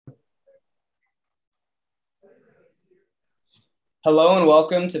Hello and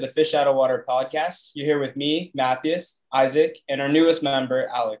welcome to the Fish Out of Water podcast. You're here with me, Matheaus, Isaac, and our newest member,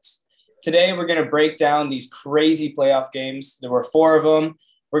 Alex. Today, we're going to break down these crazy playoff games. There were four of them.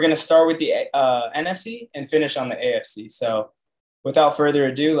 We're going to start with the NFC and finish on the AFC. So without further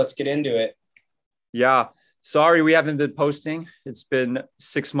ado, let's get into it. Yeah. Sorry, we haven't been posting. It's been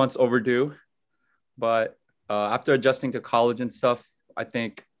 6 months overdue. But after adjusting to college and stuff, I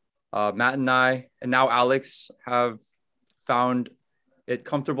think Matt and I, and now Alex, have found it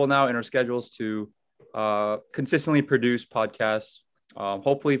comfortable now in our schedules to consistently produce podcasts,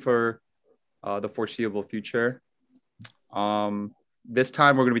 hopefully for the foreseeable future. This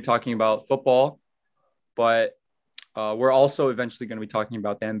time we're going to be talking about football, but we're also eventually going to be talking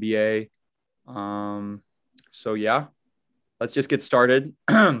about the NBA. So yeah, let's just get started.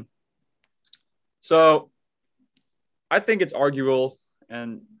 So I think it's arguable,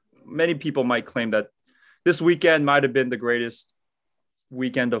 and many people might claim that this weekend might have been the greatest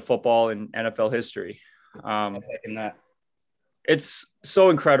weekend of football in NFL history. I'm taking that. It's so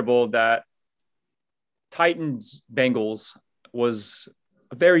incredible that Titans Bengals was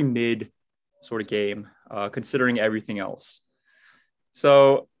a very mid sort of game, considering everything else.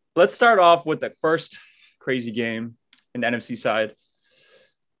 So let's start off with the first crazy game in the NFC side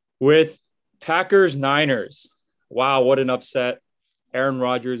with Packers Niners. Wow, what an upset. Aaron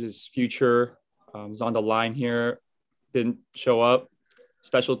Rodgers' future is on the line here. Didn't show up.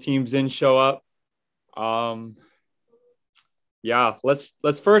 Special teams didn't show up. Yeah,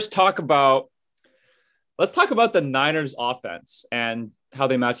 let's first talk about the Niners offense and how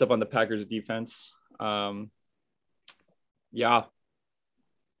they match up on the Packers defense. Yeah.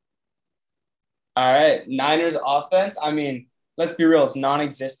 All right. Niners offense. I mean, let's be real. It's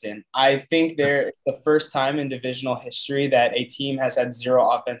non-existent. I think it's the first time in divisional history that a team has had zero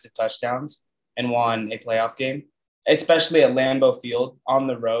offensive touchdowns and won a playoff game, especially at Lambeau Field on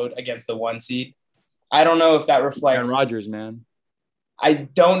the road against the 1 seed. I don't know if that reflects Aaron Rodgers, man. I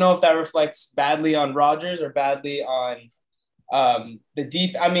don't know if that reflects badly on Rodgers or badly on the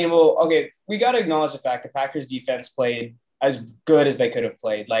defense. I mean, well, okay, we got to acknowledge the fact the Packers defense played as good as they could have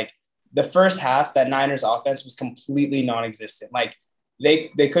played. Like the first half, that Niners offense was completely non-existent. Like they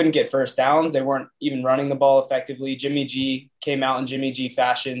couldn't get first downs. They weren't even running the ball effectively. Jimmy G came out in Jimmy G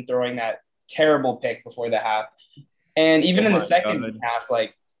fashion, throwing that terrible pick before the half. And even in the second half,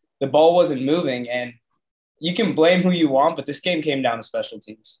 like the ball wasn't moving. And you can blame who you want, but this game came down to special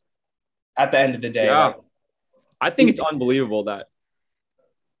teams at the end of the day. Yeah. Like, I think it's unbelievable that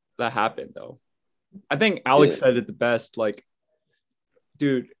happened, though. I think Alex said it the best. Like,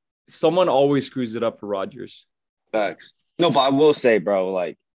 dude, someone always screws it up for Rodgers. Facts. No, but I will say, bro,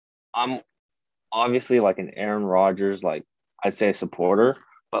 like, I'm obviously like an Aaron Rodgers, like, I'd say a supporter,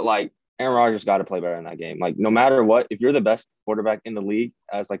 but like Aaron Rodgers got to play better in that game. Like, no matter what, if you're the best quarterback in the league,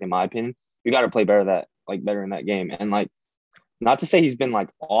 as like in my opinion, you got to play better in that game. And like, not to say he's been like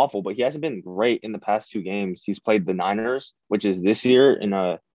awful, but he hasn't been great in the past two games. He's played the Niners, which is this year in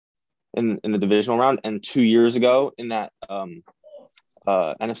the divisional round, and 2 years ago in that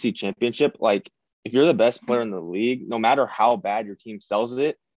NFC Championship. Like, if you're the best player in the league, no matter how bad your team sells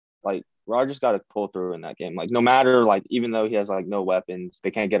it, like Rodgers got to pull through in that game. Like, no matter, like, even though he has like no weapons,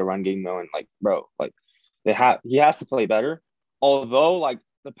 they can't get a run game going. Like, bro, like he has to play better. Although, like,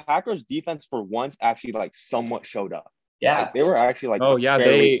 the Packers defense for once actually like somewhat showed up. yeah, Like, they were actually like, Oh yeah,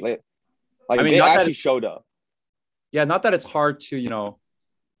 they actually showed up. Yeah, not that it's hard to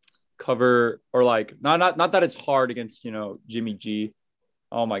cover, or like not that it's hard against Jimmy G.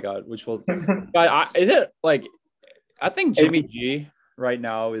 Oh my God, is it like, I think Jimmy G right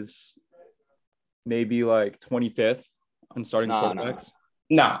now is maybe like 25th on starting quarterbacks.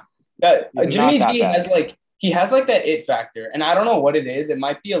 Nah, Jimmy G has like that it factor, and I don't know what it is. It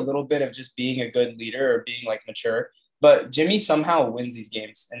might be a little bit of just being a good leader or being like mature, but Jimmy somehow wins these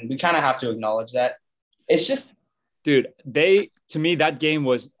games, and we kind of have to acknowledge that. It's just, dude, to me that game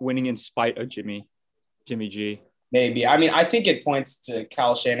was winning in spite of Jimmy G. Maybe. I mean, I think it points to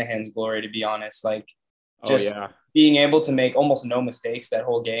Kyle Shanahan's glory, to be honest. Like, just yeah, being able to make almost no mistakes that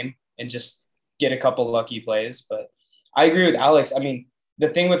whole game and just get a couple lucky plays. But I agree with Alex. I mean, the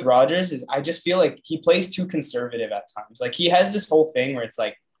thing with Rodgers is I just feel like he plays too conservative at times. Like, he has this whole thing where it's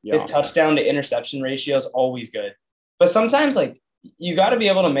like his touchdown to interception ratio is always good. But sometimes, like, you got to be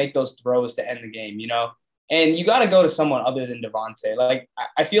able to make those throws to end the game, And you got to go to someone other than Devontae. Like,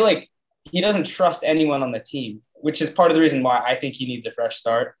 I feel like he doesn't trust anyone on the team, which is part of the reason why I think he needs a fresh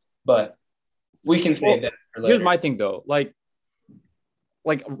start. But we can save that for later. Here's my thing, though. Like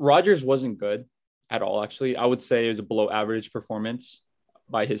Rodgers wasn't good at all, actually. I would say it was a below average performance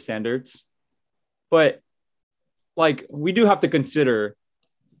by his standards. But like we do have to consider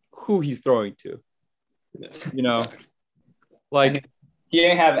who he's throwing to. You know, like he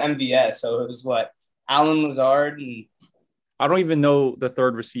didn't have MVS, so it was what Alan Lazard and I don't even know the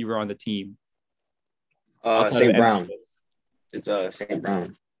third receiver on the team. St. Brown. It's St.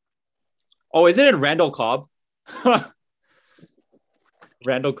 Brown. Oh, isn't it Randall Cobb?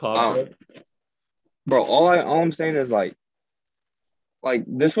 Randall Cobb. Bro, all I'm saying is like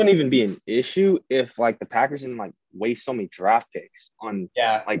this wouldn't even be an issue if like the Packers didn't like waste so many draft picks on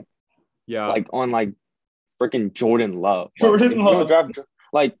on freaking Jordan Love. Jordan Love.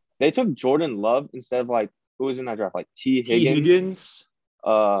 They took Jordan Love instead of like who was in that draft? Like T. Higgins. Who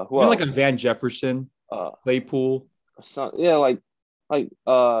else? Like a Van Jefferson, Claypool. So,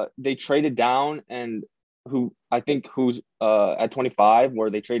 they traded down and who's at 25 where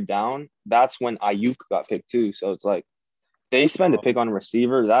they trade down. That's when Ayuk got picked too. So it's like they spend a pick on a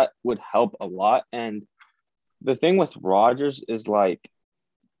receiver that would help a lot. And the thing with Rodgers is like,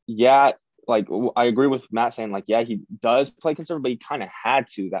 yeah, like I agree with Matt saying like, yeah, he does play conservative, but he kind of had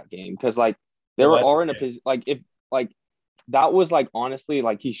to that game because like they were all in a position like if like that was like honestly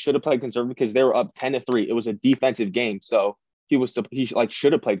like he should have played conservative because they were up 10-3. It was a defensive game, so he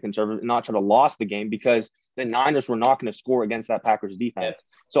should have played conservative and not try to lost the game because the Niners were not going to score against that Packers defense.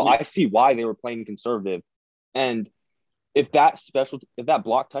 So I see why they were playing conservative, and if that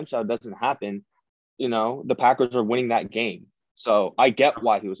block touchdown doesn't happen, the Packers are winning that game. So I get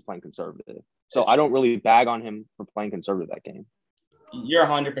why he was playing conservative. So I don't really bag on him for playing conservative that game. You're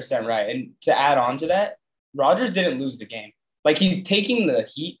 100% right. And to add on to that, Rodgers didn't lose the game. Like he's taking the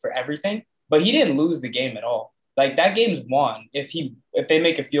heat for everything, but he didn't lose the game at all. Like that game's won if they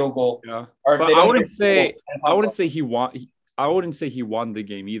make a field goal. Yeah. Or if but they I wouldn't say he won. I wouldn't say he won the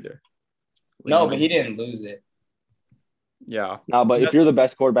game either. No, but he didn't lose it. Yeah. No, but if you're the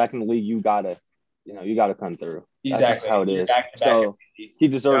best quarterback in the league, you gotta come through. Exactly. That's just how it is. So he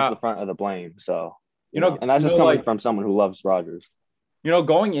deserves the front of the blame. So and that's just coming from someone who loves Rodgers.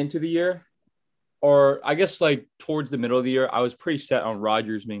 Going into the year, or I guess like towards the middle of the year, I was pretty set on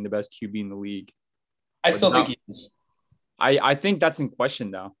Rodgers being the best QB in the league. I still think he is. I think that's in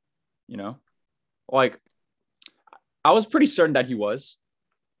question now. Like I was pretty certain that he was,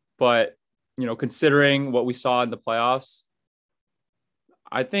 but considering what we saw in the playoffs,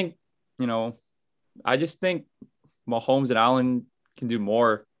 I think I just think Mahomes and Allen can do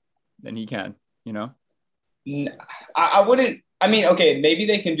more than he can. I wouldn't. I mean, okay, maybe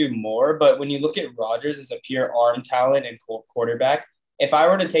they can do more, but when you look at Rodgers as a pure arm talent and quarterback, if I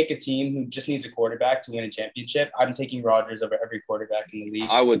were to take a team who just needs a quarterback to win a championship, I'm taking Rodgers over every quarterback in the league.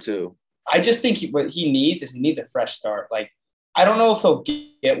 I would too. I just think what he needs a fresh start. Like, I don't know if he'll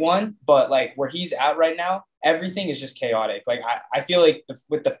get one, but like where he's at right now, everything is just chaotic. Like, I feel like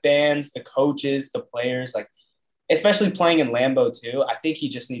with the fans, the coaches, the players, like, especially playing in Lambeau too, I think he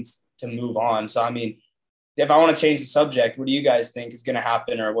just needs to move on. So, I mean, if I want to change the subject, what do you guys think is going to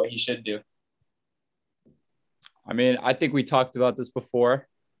happen or what he should do? I mean, I think we talked about this before.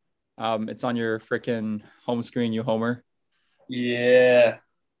 It's on your freaking home screen, you homer. Yeah.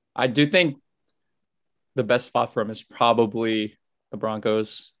 I do think the best spot for him is probably the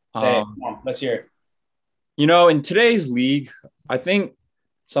Broncos. Hey, come on, let's hear it. In today's league, I think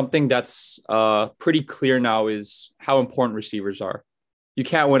something that's pretty clear now is how important receivers are. You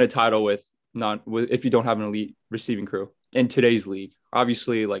can't win a title if you don't have an elite receiving crew in today's league.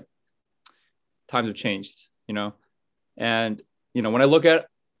 Obviously, like times have changed, and when I look at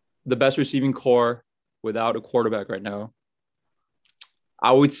the best receiving core without a quarterback right now,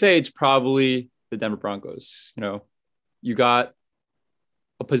 I would say it's probably the Denver Broncos. You got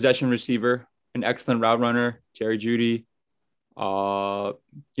a possession receiver, an excellent route runner, Jerry Jeudy.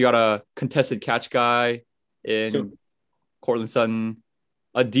 You got a contested catch guy in Cortland Sutton,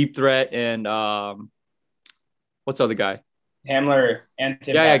 a deep threat, and what's the other guy? Hamler and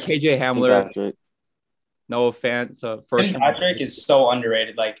Tim Patrick. KJ Hamler. No offense. Tim Patrick is so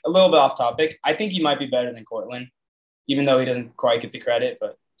underrated. Like a little bit off topic. I think he might be better than Cortland, even though he doesn't quite get the credit.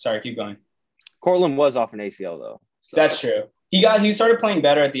 But sorry, keep going. Cortland was off an ACL though. So. That's true. He started playing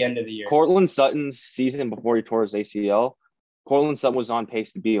better at the end of the year. Cortland Sutton's season before he tore his ACL, Cortland Sutton was on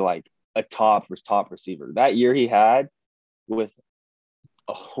pace to be like a top receiver. That year he had with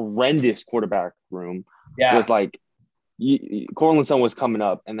a horrendous quarterback room was like Cortland Sutton was coming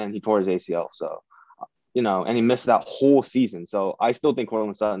up and then he tore his ACL. So, and he missed that whole season. So I still think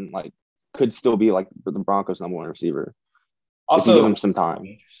Cortland Sutton like could still be like the Broncos' number one receiver. Also, if you give him some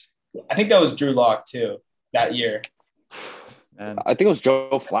time. I think that was Drew Lock too that year. Man. I think it was Joe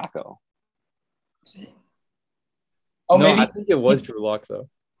Flacco. Oh, no, maybe I think it was Drew Lock though.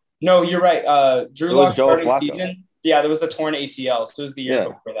 No, you're right. Drew Lock starting season. Yeah, there was the torn ACL. So it was the year Yeah.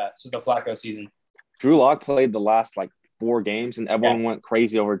 before that. So it was the Flacco season. Drew Lock played the last like 4 games, and everyone went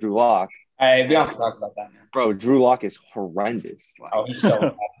crazy over Drew Lock. We don't have to talk about that, man. Bro, Drew Lock is horrendous. Like, Oh, he's so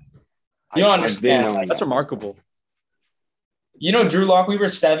bad. You don't understand. That's remarkable. You know, Drew Lock, we were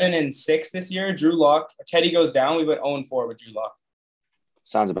 7-6 this year. Drew Lock, Teddy goes down. We went 0-4 with Drew Lock.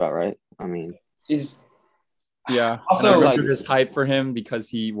 Sounds about right. I mean, yeah. Also, like this hype for him because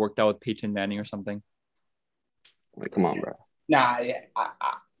he worked out with Peyton Manning or something. Like, come on, bro. Nah, yeah,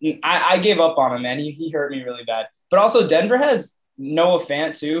 I gave up on him, man. He hurt me really bad. But also, Denver has Noah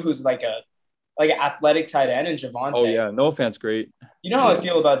Fant too, who's like an athletic tight end, and Javonte. Oh yeah, Noah Fant's great. You know how I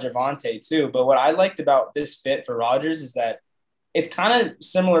feel about Javonte too. But what I liked about this fit for Rodgers is that it's kind of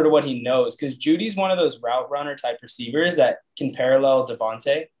similar to what he knows, because Judy's one of those route runner type receivers that can parallel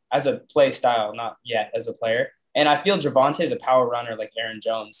Javonte as a play style, not yet as a player. And I feel Javonte is a power runner like Aaron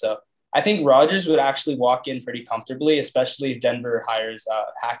Jones. So I think Rodgers would actually walk in pretty comfortably, especially if Denver hires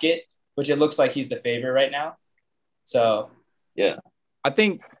Hackett, which it looks like he's the favorite right now. So, yeah. I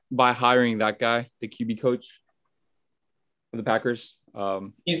think by hiring that guy, the QB coach for the Packers.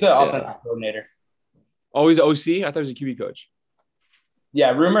 He's the offensive coordinator. Oh, he's the OC? I thought he was a QB coach.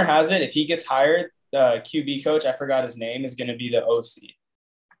 Yeah, rumor has it if he gets hired, the QB coach, I forgot his name, is going to be the OC.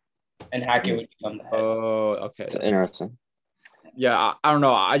 And Hackett would become the head. Oh, okay. That's interesting. Yeah, I don't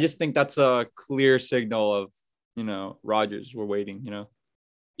know. I just think that's a clear signal of, Rodgers. We're waiting,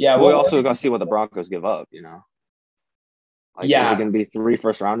 Yeah, we also got to see what the Broncos give up, Like, is it going to be 3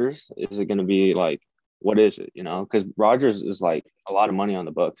 first-rounders? Is it going to be, like, what is it, Because Rodgers is, like, a lot of money on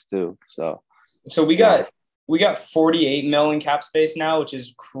the books, too. So we got 48 million cap space now, which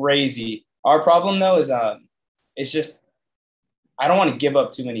is crazy. Our problem, though, is it's just I don't want to give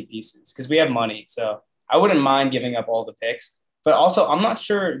up too many pieces because we have money. So I wouldn't mind giving up all the picks. But also, I'm not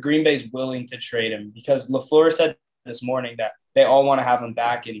sure Green Bay's willing to trade him because LaFleur said this morning that they all want to have him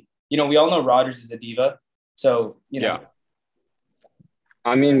back. And, we all know Rodgers is a diva. So, Yeah.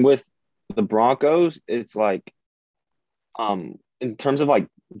 I mean, with the Broncos, it's like in terms of, like,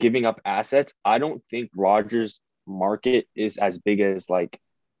 giving up assets, I don't think Rodgers' market is as big as, like,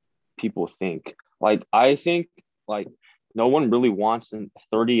 people think. Like, I think, like, no one really wants a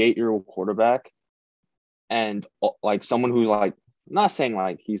 38-year-old quarterback and, like, someone who, like, I'm not saying,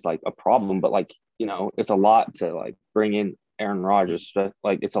 like, he's, like, a problem, but, like, it's a lot to, like, bring in Aaron Rodgers.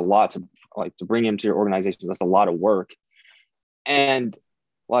 Like, it's a lot to, like, to bring him to your organization. That's a lot of work. And,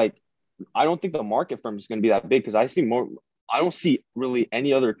 like, I don't think the market for him is going to be that big because I don't see really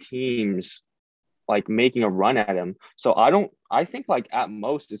any other teams, like, making a run at him. So I think, like, at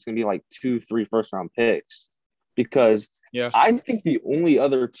most it's going to be, like, 2-3 first-round picks because I think the only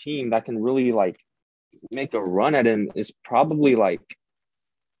other team that can really, like, make a run at him is probably, like,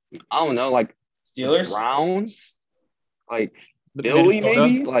 I don't know, like Steelers, Browns, like The Philly, Minnesota?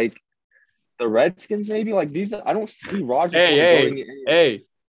 maybe, like the Redskins, maybe. Like, these, I don't see Rodgers. Hey,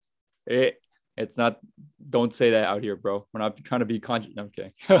 it's not. Don't say that out here, bro. We're not trying to be conscious. No, I'm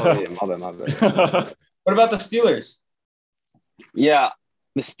kidding. Oh, yeah, my bad. What about the Steelers? Yeah,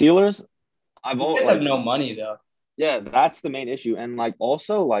 the Steelers. You guys have no money though. Yeah, that's the main issue, and, like,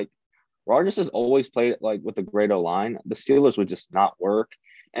 also, like, Rodgers has always played, like, with a great O-line. The Steelers would just not work,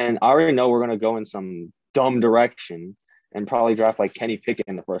 and I already know we're gonna go in some dumb direction and probably draft, like, Kenny Pickett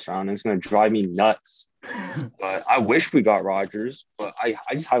in the first round, and it's gonna drive me nuts. But I wish we got Rodgers, but I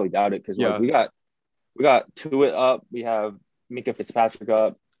just highly doubt it because we got Tua up, we have Minka Fitzpatrick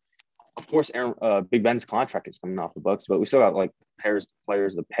up. Of course, Big Ben's contract is coming off the books, but we still got, like, players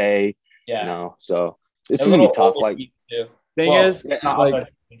to pay. Yeah. So this is gonna be tough. Like, thing is, like,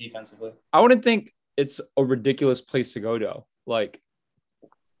 defensively, I wouldn't think it's a ridiculous place to go though. Like,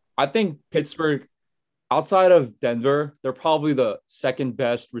 I think Pittsburgh, outside of Denver, they're probably the second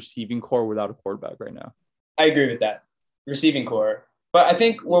best receiving core without a quarterback right now. I agree with that. Receiving core. But I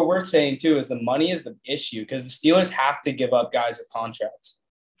think what we're saying too is the money is the issue because the Steelers have to give up guys with contracts.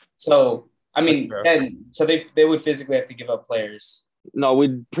 So, I mean, and so they would physically have to give up players. No,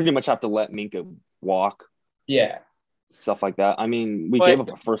 we'd pretty much have to let Minka walk. Yeah. Stuff like that. I mean, we gave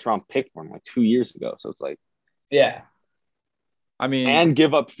up a first-round pick for him, like, 2 years ago. So it's like – yeah. I mean – and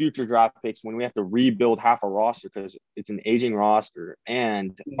give up future draft picks when we have to rebuild half a roster because it's an aging roster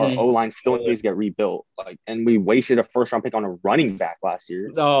and our O-line still needs to get rebuilt. Like, and we wasted a first-round pick on a running back last year.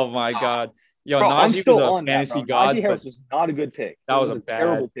 Oh, my God. Yo, bro, I'm still was a on fantasy that, god. Najee Harris was not a good pick. That was a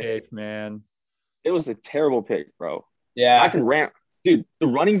terrible pick, man. It was a terrible pick, bro. Yeah. I can rant. Dude, the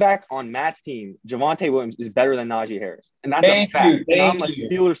running back on Matt's team, Javonte Williams, is better than Najee Harris. And that's a fact. And I'm a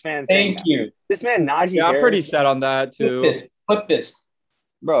Steelers fan saying that. This man, Najee Harris. I'm pretty set on that, too. Clip this.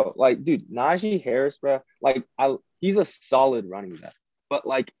 bro, like, dude, Najee Harris, bro, like, he's a solid running back, but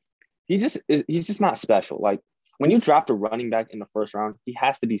like, he's just not special. Like, when you draft a running back in the first round, he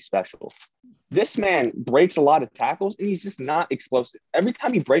has to be special. This man breaks a lot of tackles, and he's just not explosive. Every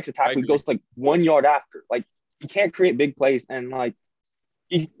time he breaks a tackle, he goes like 1 yard after. Like, he can't create big plays, and like,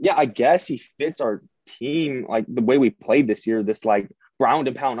 I guess he fits our team, like the way we played this year, this like ground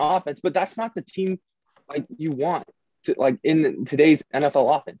and pound offense, but that's not the team like you want to like in today's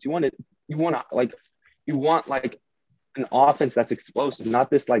NFL offense. You want like an offense that's explosive, not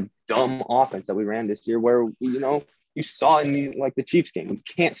this like dumb offense that we ran this year where you saw in the Chiefs game, we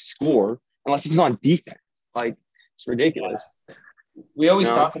can't score unless he's on defense. Like, it's ridiculous. We always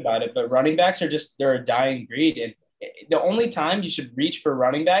talk about it, but running backs they're a dying breed. And the only time you should reach for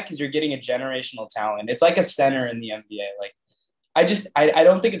running back is you're getting a generational talent. It's like a center in the NBA. Like, I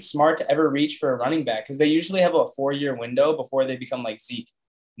don't think it's smart to ever reach for a running back because they usually have a 4-year window before they become like Zeke.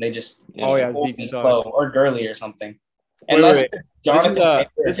 They just Zeke sucked. Or Gurley or something. Wait. This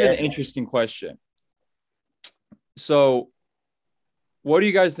is an interesting question. So, what do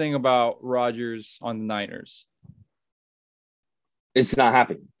you guys think about Rodgers on the Niners? It's not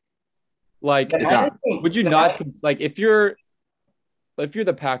happening. Like, would you not like if you're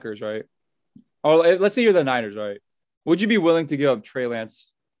the Packers, right? Or let's say you're the Niners, right? Would you be willing to give up Trey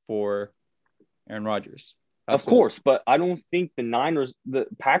Lance for Aaron Rodgers? Of course, but I don't think the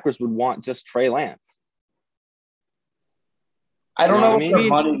Packers would want just Trey Lance. I don't know what their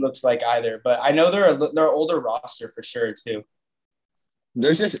money looks like either, but I know they're an older roster for sure too.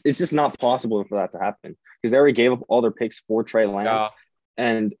 It's just not possible for that to happen because they already gave up all their picks for Trey Lance,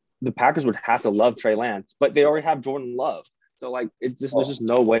 and the Packers would have to love Trey Lance, but they already have Jordan Love, so like there's just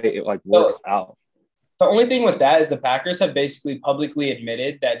no way it like works out. The only thing with that is the Packers have basically publicly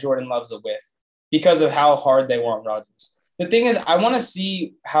admitted that Jordan Love's a whiff because of how hard they want Rodgers. The thing is, I want to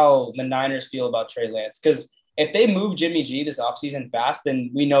see how the Niners feel about Trey Lance because if they move Jimmy G this offseason fast,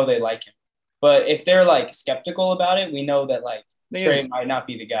 then we know they like him. But if they're like skeptical about it, we know that like Trey might not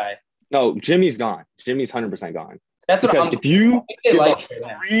be the guy. No, Jimmy's gone. Jimmy's 100% gone. That's what if you give up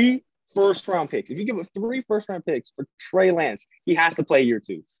 3 first-round picks, if you give up 3 first-round picks for Trey Lance, he has to play year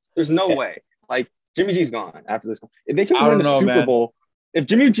 2. There's no way. Like, Jimmy G's gone after this. If they can win the Super Bowl, if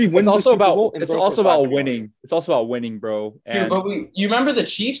Jimmy G wins the Super Bowl, it's also about winning. It's also about winning, bro. And but you remember the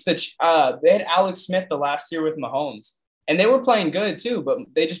Chiefs? They had Alex Smith the last year with Mahomes, and they were playing good too. But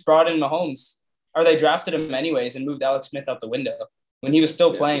they just brought in Mahomes, or they drafted him anyways, and moved Alex Smith out the window when he was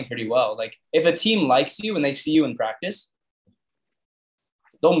still playing pretty well. Like, if a team likes you and they see you in practice,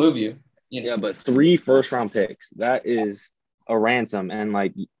 they'll move you. Yeah, but 3 first-round picks—that is a ransom, and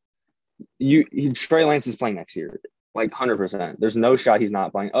like Trey Lance is playing next year. Like 100%. There's no shot he's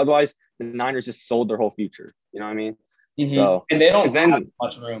not playing. Otherwise, the Niners just sold their whole future. You know what I mean? Mm-hmm. So and they don't have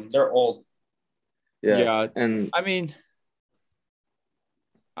much room. They're old. Yeah. And I mean,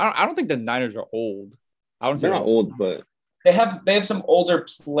 I don't think the Niners are old. I don't say they're not old, but they have some older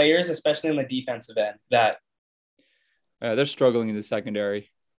players, especially on the defensive end. They're struggling in the secondary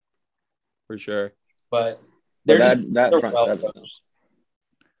for sure. But they're that front seven.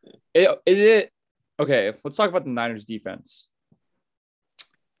 Is it? Okay, let's talk about the Niners defense.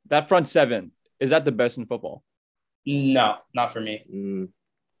 That front seven, is that the best in football? No, not for me.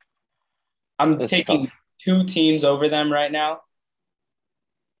 I'm taking 2 teams over them right now.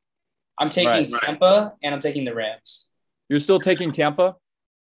 I'm taking Tampa and I'm taking the Rams. You're still taking Tampa?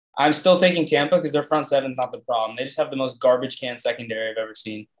 I'm still taking Tampa because their front seven's not the problem. They just have the most garbage can secondary I've ever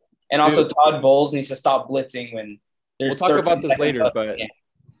seen. And also Todd Bowles needs to stop blitzing when there's We'll talk about this later, but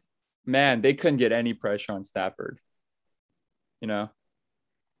man, they couldn't get any pressure on Stafford. You know?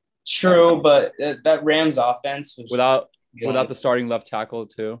 True, but that Rams offense was without the starting left tackle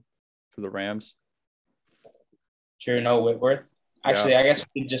too for the Rams. Sure, no Whitworth. Actually, I guess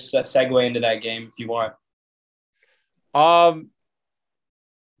we can just segue into that game if you want. I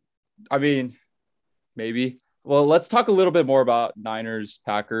mean, maybe. Well, let's talk a little bit more about Niners,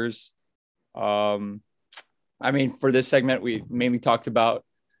 Packers. I mean, for this segment, we mainly talked about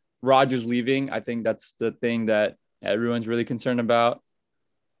Rodgers leaving. I think that's the thing that everyone's really concerned about.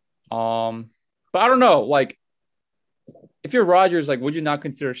 But I don't know. Like, if you're Rodgers, like, would you not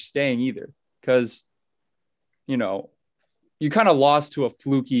consider staying either? Because, you know, you kind of lost to a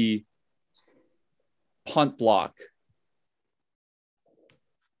fluky punt block.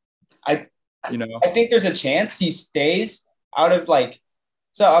 I think there's a chance he stays out of like.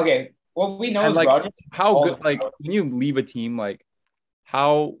 So okay, what we know is like, Rodgers. How good? Like, when you leave a team, like,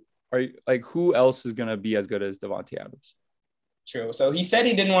 how are you, like, who else is gonna be as good as Davante Adams? True. So he said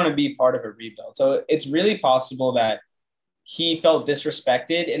he didn't want to be part of a rebuild. So it's really possible that he felt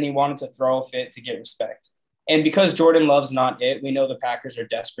disrespected and he wanted to throw a fit to get respect. And because Jordan Love's not it, we know the Packers are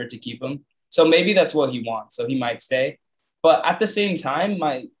desperate to keep him. So maybe that's what he wants. So he might stay. But at the same time,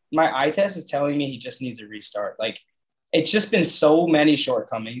 my eye test is telling me he just needs a restart. Like, it's just been so many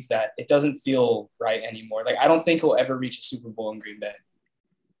shortcomings that it doesn't feel right anymore. Like, I don't think he'll ever reach a Super Bowl in Green Bay.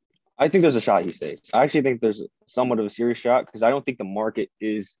 I think there's a shot he stays. I actually think there's somewhat of a serious shot because I don't think the market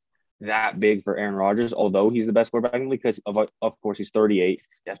is that big for Aaron Rodgers, although he's the best quarterback in the league because, of course, he's 38.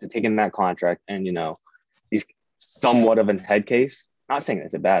 You have to take in that contract and, he's somewhat of a head case. Not saying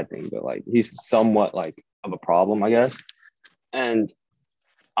that's a bad thing, but, like, he's somewhat, like, of a problem, I guess. And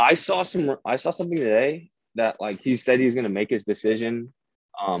I saw something today that, like, he said he's going to make his decision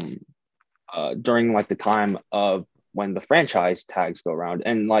during, like, the time of when the franchise tags go around.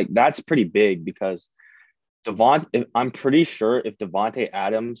 And, like, that's pretty big because I'm pretty sure if Devontae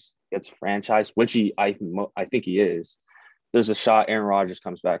Adams gets franchised, which I think he is, there's a shot Aaron Rodgers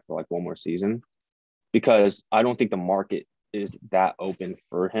comes back for, like, one more season because I don't think the market is that open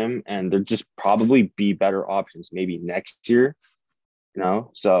for him. And there'd just probably be better options maybe next year,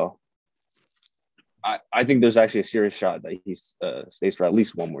 So I think there's actually a serious shot that he stays for at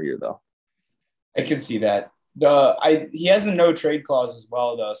least one more year, though. I can see that. He has the no trade clause as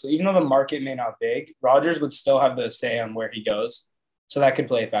well, though. So even though the market may not be big, Rodgers would still have the say on where he goes. So that could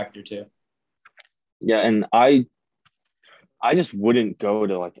play a factor too. Yeah, and I just wouldn't go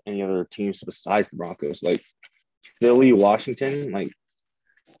to, like, any other teams besides the Broncos. Like Philly, Washington, like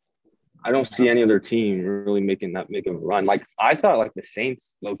I don't see any other team really making a run. Like I thought, like the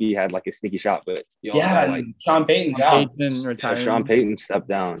Saints, low-key had like a sneaky shot, but you also had, like Sean Payton's out. Sean Payton stepped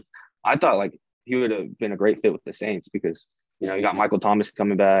down. I thought like he would have been a great fit with the Saints because you got Michael Thomas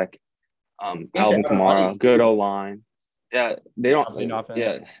coming back, Alvin Kamara, good O-line. Yeah, they don't.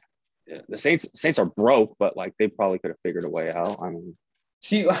 Yeah, the Saints are broke, but like they probably could have figured a way out. I mean,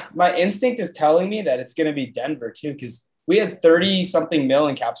 see, my instinct is telling me that it's going to be Denver too, because we had 30-something mil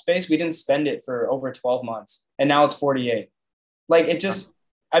in cap space. We didn't spend it for over 12 months, and now it's 48. Like, it just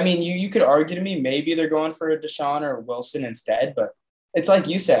 – I mean, you could argue to me maybe they're going for a Deshaun or Wilson instead, but it's like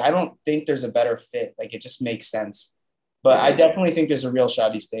you said, I don't think there's a better fit. Like, it just makes sense. But I definitely think there's a real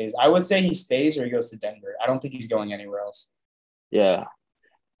shot he stays. I would say he stays or he goes to Denver. I don't think he's going anywhere else. Yeah.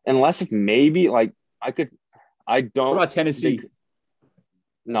 Unless if maybe, like, I don't – What about Tennessee?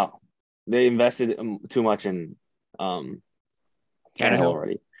 No. They invested too much in Tannehill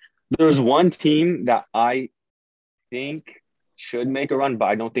already. There's one team that I think should make a run, but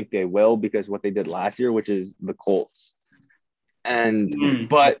I don't think they will because what they did last year, which is the Colts.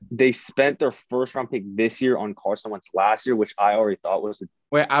 But they spent their first round pick this year on Carson Wentz last year, which I already thought was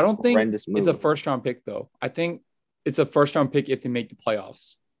I don't think horrendous move. It's a first round pick though. I think it's a first round pick if they make the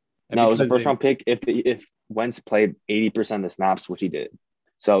playoffs. No, it was a first round pick if Wentz played 80% of the snaps, which he did.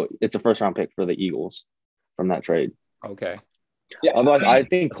 So it's a first round pick for the Eagles from that trade. Okay. Yeah. Otherwise, I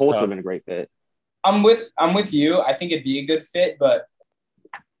think Colts would have been a great fit. I'm with you. I think it'd be a good fit, but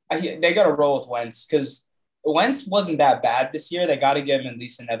they got to roll with Wentz because Wentz wasn't that bad this year. They got to give him at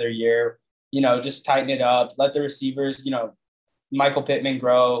least another year. Just tighten it up. Let the receivers, Michael Pittman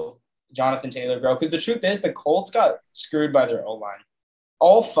grow, Jonathan Taylor grow. Because the truth is, the Colts got screwed by their O-line.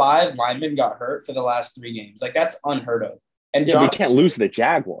 All 5 linemen got hurt for the last 3 games. Like, that's unheard of. And you can't lose to the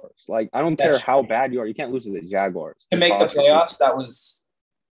Jaguars. Like, I don't care how bad you are. You can't lose to the Jaguars. To make the playoffs, that was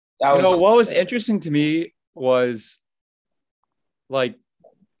what was interesting to me was, like,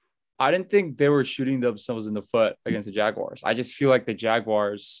 I didn't think they were shooting themselves in the foot against the Jaguars. I just feel like the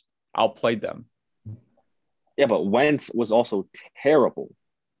Jaguars outplayed them. Yeah, but Wentz was also terrible.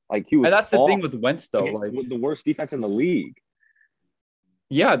 Like, he was. And that's the thing with Wentz, though. Like, with the worst defense in the league.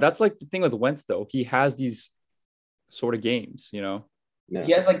 Yeah, that's like the thing with Wentz, though. He has these sort of games, Yeah.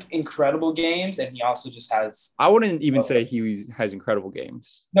 He has like incredible games, and he also just has. I wouldn't even say he has incredible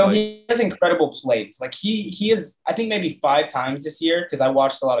games. No, he has incredible plays. Like he is. I think maybe 5 times this year because I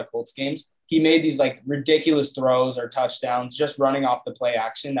watched a lot of Colts games. He made these like ridiculous throws or touchdowns just running off the play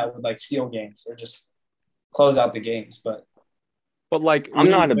action that would like seal games or just close out the games. But like I'm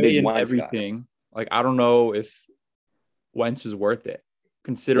not a big Wentz everything. Guy. Like I don't know if Wentz is worth it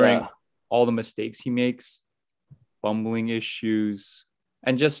considering all the mistakes he makes. Fumbling issues,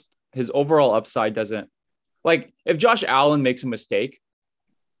 and just his overall upside doesn't like if Josh Allen makes a mistake,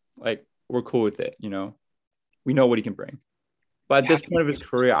 like we're cool with it, we know what he can bring. But at this point of his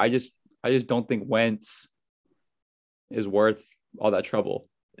career, I just don't think Wentz is worth all that trouble.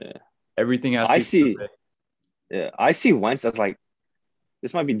 Yeah. Everything has I see Wentz as like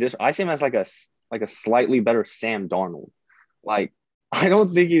this might be this. I see him as like a slightly better Sam Darnold. Like I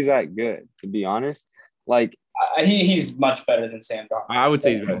don't think he's that good, to be honest. Like He's much better than Sam Darnold. I would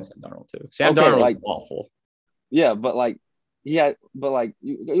say he's better than Sam Darnold too. Sam Okay, Darnold like- is awful. Yeah, but like, you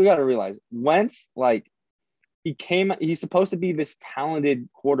got to realize Wentz, like, he's supposed to be this talented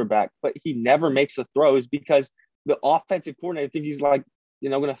quarterback, but he never makes the throws because the offensive coordinator thinks he's like,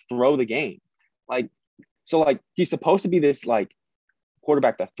 going to throw the game. Like, so like he's supposed to be this like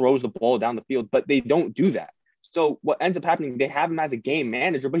quarterback that throws the ball down the field, but they don't do that. So what ends up happening, they have him as a game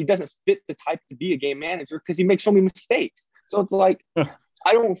manager, but he doesn't fit the type to be a game manager because he makes so many mistakes. So it's like,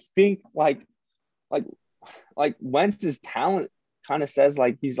 I don't think like Wentz's talent kind of says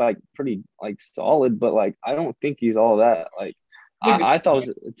like he's like pretty like solid, but like I don't think he's all that. Like I thought it was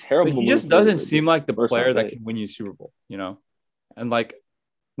a terrible. He just doesn't seem like the first player that day. can win you a Super Bowl, And like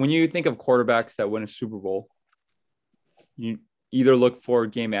when you think of quarterbacks that win a Super Bowl, you either look for a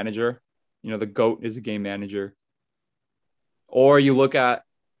game manager, the GOAT is a game manager, or you look at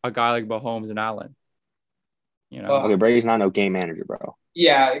a guy like Mahomes and Allen. Okay, Brady's not no game manager, bro.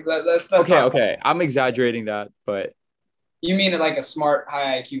 Yeah, that's okay. I'm exaggerating that, but you mean like a smart,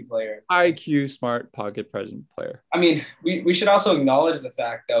 high IQ player. High IQ, smart, pocket present player. I mean, we should also acknowledge the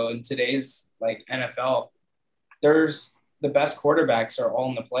fact, though, in today's like NFL, there's the best quarterbacks are all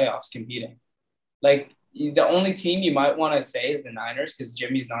in the playoffs competing. Like the only team you might want to say is the Niners because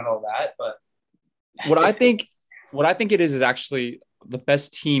Jimmy's not all that. But what I think it is actually the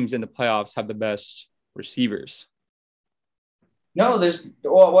best teams in the playoffs have the best receivers. No,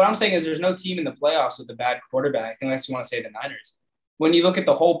 what I'm saying is there's no team in the playoffs with a bad quarterback unless you want to say the Niners. When you look at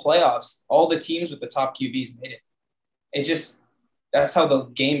the whole playoffs, all the teams with the top QBs made it. It just that's how the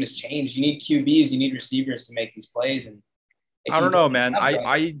game has changed. You need QBs, you need receivers to make these plays. And I don't know, man.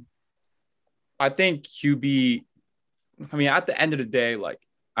 I think QB. I mean, at the end of the day, like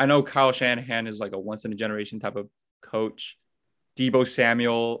I know Kyle Shanahan is like a once in a generation type of coach. Deebo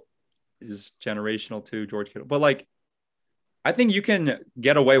Samuel is generational too. George Kittle, but like. I think you can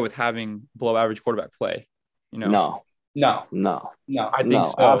get away with having below average quarterback play. No. I think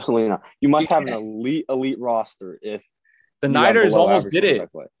so. Absolutely not. You must have an elite roster if the Niners almost did it.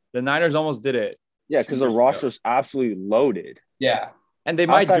 The Niners almost did it. Yeah, because the roster's absolutely loaded. Yeah, and they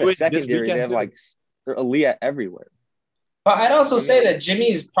might do it secondary, this weekend they have too. like they're elite everywhere. But I'd also say that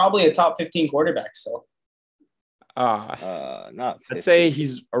Jimmy's probably a top 15 quarterback still. Not 50. Let's say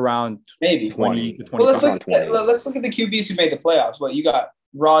he's around maybe 20 to 20. Well, let's look at the QBs who made the playoffs. What you got?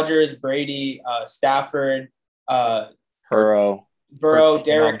 Rodgers, Brady, Stafford, Burrow,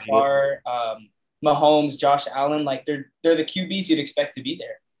 Derek Carr, Mahomes, Josh Allen. Like they're the QBs you'd expect to be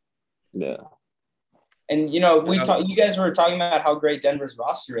there. Yeah. And you guys were talking about how great Denver's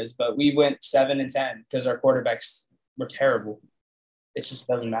roster is, but we went 7-10 because our quarterbacks were terrible. It just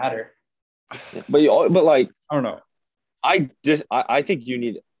doesn't matter. But like I don't know. I think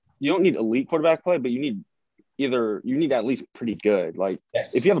you don't need elite quarterback play, but you need at least pretty good. Like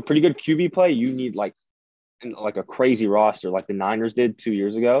if you have a pretty good QB play, you need like a crazy roster like the Niners did 2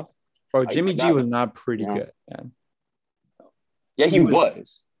 years ago. Bro, Jimmy G was not pretty good, man. Yeah, he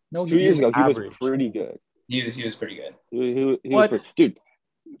was. No, 2 years ago, average. he was pretty good. He was pretty good. He was pretty, dude.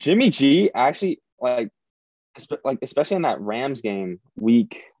 Jimmy G actually like especially in that Rams game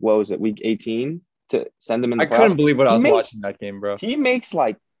week 18 to send them in the playoffs. I couldn't believe what I was watching that game, bro. He makes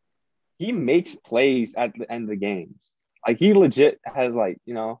plays at the end of the games. Like he legit has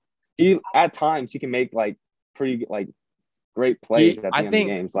he at times he can make like pretty like great plays at the end of the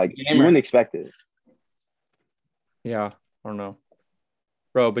games. Like you wouldn't expect it. Yeah, I don't know.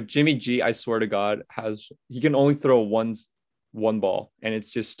 Bro, but Jimmy G, I swear to God, he can only throw one ball, and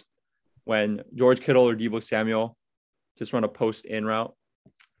it's just when George Kittle or Deebo Samuel just run a post-in route,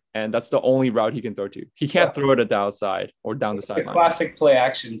 and that's the only route he can throw to. He can't throw it at the outside or down the sideline. Classic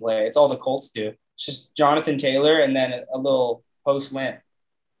play-action play. It's all the Colts do. It's just Jonathan Taylor and then a little post-slant.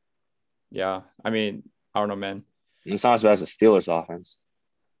 Yeah, I mean, I don't know, man. It's not as bad as the Steelers' offense.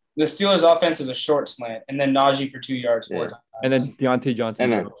 The Steelers' offense is a short slant, and then Najee for 2 yards 4 times. And then Deontay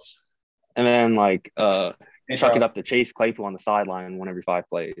Johnson. And then chuck it up to Chase Claypool on the sideline 1 every 5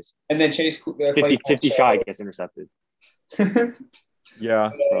 plays. And then Chase 50 shy gets intercepted.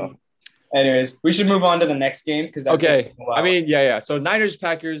 Yeah. Anyways, we should move on to the next game because that's okay. I mean, yeah. So Niners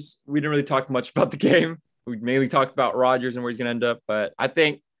Packers, we didn't really talk much about the game. We mainly talked about Rodgers and where he's gonna end up, but I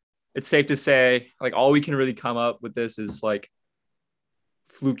think it's safe to say like all we can really come up with this is like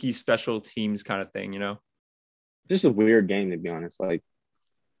fluky special teams kind of thing, Just a weird game to be honest. Like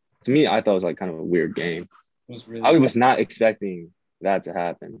to me, I thought it was like kind of a weird game. It was really I was not expecting that to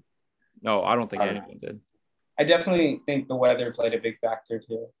happen. No, I don't think anyone did. I definitely think the weather played a big factor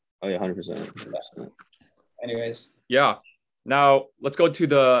too. Oh yeah, 100%. Anyways. Yeah. Now let's go to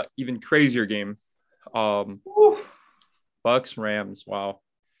the even crazier game Bucks, Rams. Wow.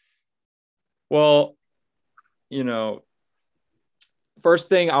 Well, first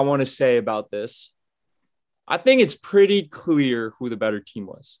thing I want to say about this, I think it's pretty clear who the better team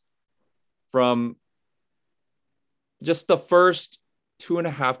was from just the first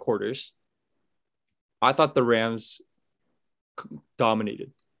 2.5 quarters. I thought the Rams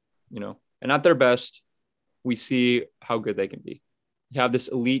dominated, and at their best, we see how good they can be. You have this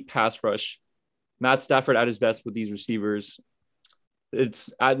elite pass rush. Matt Stafford at his best with these receivers. It's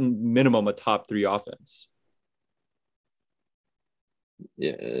at minimum a top 3 offense.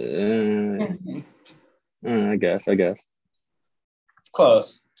 Yeah. I guess. It's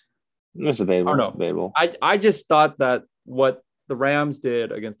close. It's debatable. I don't know. It's debatable. I just thought that what the Rams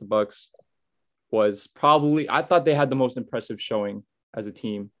did against the Bucks was probably, I thought they had the most impressive showing as a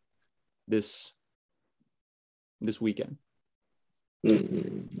team this weekend.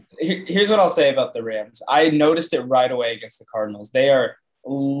 Here's what I'll say about the Rams. I noticed it right away against the Cardinals. They are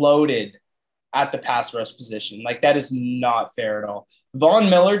loaded at the pass rush position. Like, that is not fair at all. Von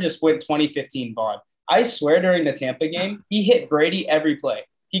Miller just went 2015 Vaughn. I swear during the Tampa game, he hit Brady every play.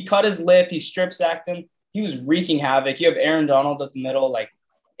 He cut his lip. He strip sacked him. He was wreaking havoc. You have Aaron Donald at the middle. Like,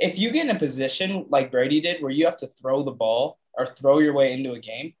 if you get in a position like Brady did where you have to throw the ball or throw your way into a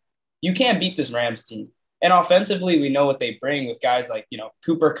game, you can't beat this Rams team. And offensively, we know what they bring with guys like,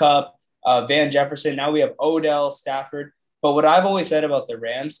 Cooper Kupp, Van Jefferson. Now we have Odell, Stafford. But what I've always said about the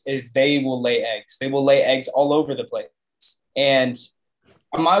Rams is they will lay eggs. They will lay eggs all over the place. And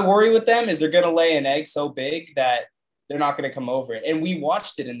my worry with them is they're going to lay an egg so big that they're not going to come over it. And we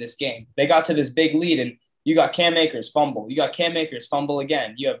watched it in this game. They got to this big lead, and you got Cam Akers fumble. You got Cam Akers fumble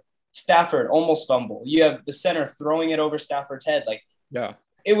again. You have Stafford almost fumble. You have the center throwing it over Stafford's head. Like, yeah,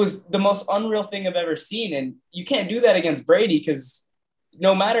 it was the most unreal thing I've ever seen. And you can't do that against Brady because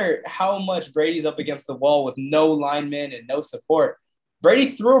no matter how much Brady's up against the wall with no linemen and no support,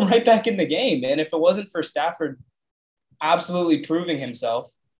 Brady threw him right back in the game. And if it wasn't for Stafford absolutely proving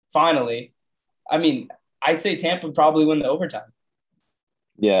himself, finally, I mean, I'd say Tampa would probably win the overtime.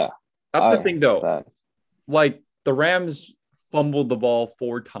 Yeah. That's the thing, though. Like, the Rams fumbled the ball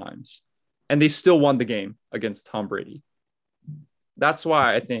 4 times, and they still won the game against Tom Brady. That's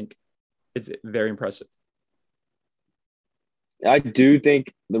why I think it's very impressive. I do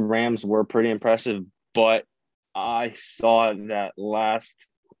think the Rams were pretty impressive, but I saw that last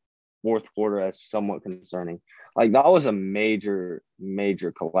fourth quarter as somewhat concerning. Like, that was a major,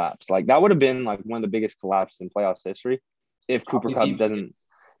 major collapse. Like, that would have been like one of the biggest collapses in playoffs history if Cooper Kupp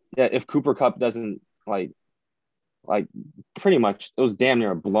doesn't like pretty much, it was damn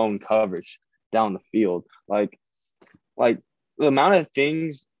near a blown coverage down the field. Like the amount of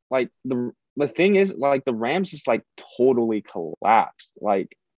things, like the thing is, like, the Rams just like totally collapsed.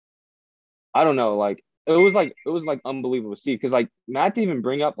 Like, I don't know, like it was like unbelievable to see, because like Matt didn't even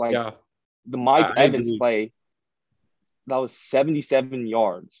bring up the Mike Evans play that was 77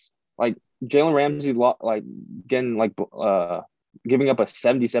 yards. Like, Jalen Ramsey getting giving up a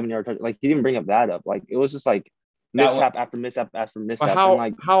 77-yard touch. Like, he didn't bring up that up. Like, it was just like mishap after mishap after mishap. But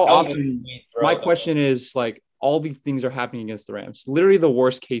how often? Sweet throw, My question is, like, all these things are happening against the Rams. Literally the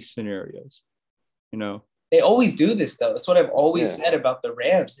worst case scenarios. They always do this, though. That's what I've always said about the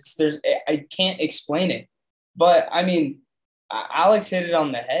Rams. I can't explain it. But, I mean, Alex hit it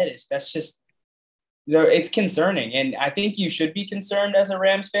on the head. It's concerning. And I think you should be concerned as a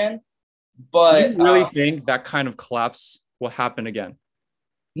Rams fan. But do you really think that kind of collapse will happen again?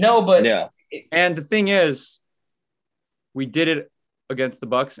 No, but yeah. And the thing is, we did it against the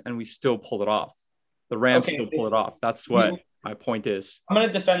Bucks and we still pulled it off. The Rams still pull it off. That's what my point is. I'm going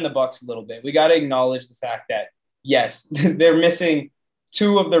to defend the Bucks a little bit. We got to acknowledge the fact that, yes, they're missing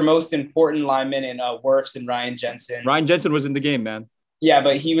 2 of their most important linemen in Wirfs and Ryan Jensen. Ryan Jensen was in the game, man. Yeah,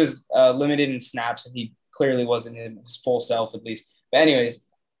 but he was limited in snaps, and he clearly wasn't his full self, at least. But anyways,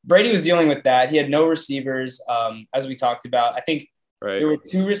 Brady was dealing with that. He had no receivers, as we talked about. I think there were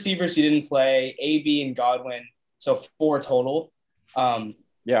 2 receivers who didn't play, AB and Godwin, so 4 total.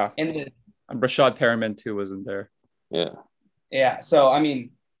 Yeah. And Rashad Perriman, too, wasn't there. Yeah. Yeah. So, I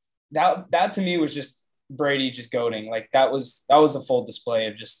mean, that to me was just Brady just goating. Like, that was a full display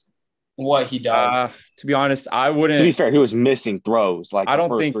of just what he does. To be honest, I wouldn't. To be fair, he was missing throws. Like, I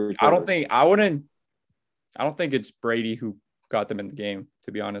don't think it's Brady who got them in the game,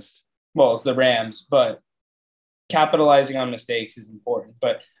 to be honest. Well, it's the Rams, but capitalizing on mistakes is important.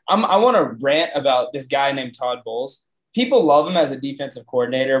 But I want to rant about this guy named Todd Bowles. People love him as a defensive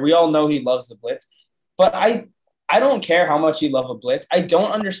coordinator. We all know he loves the blitz, but I don't care how much you love a blitz. I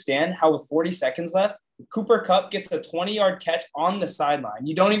don't understand how with 40 seconds left, Cooper Kupp gets a 20-yard catch on the sideline.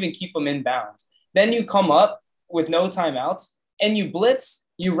 You don't even keep him in bounds. Then you come up with no timeouts and you blitz,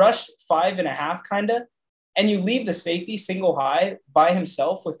 you rush 5.5 kind of, and you leave the safety single high by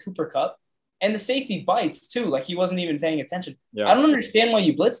himself with Cooper Kupp. And the safety bites too, like he wasn't even paying attention. Yeah. I don't understand why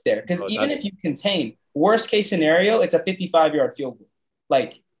you blitz there, because even if you contain, worst case scenario, it's a 55-yard field goal.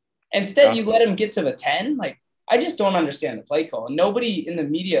 Like, instead you let him get to the 10. Like, I just don't understand the play call. And nobody in the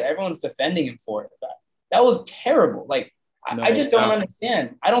media, everyone's defending him for it. That was terrible. Like, I just don't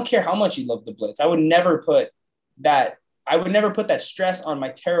understand. I don't care how much you love the blitz. I would never put that stress on my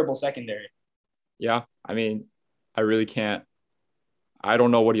terrible secondary. Yeah. I mean, I really can't. I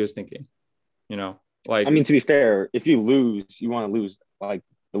don't know what he was thinking. Like, I mean, to be fair, if you lose, you want to lose like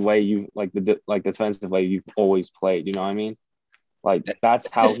the way you like the defensive way you've always played. You know what I mean? Like, that's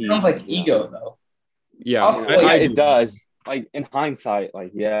how he sounds like ego though. Yeah, it does. Like, in hindsight,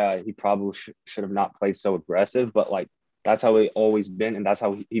 like, yeah, he probably should have not played so aggressive, but like that's how he always been, and that's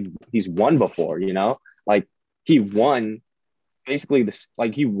how he's won before. Like he won basically this.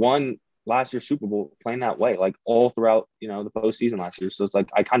 Like he won last year's Super Bowl playing that way, like all throughout the postseason last year. So it's like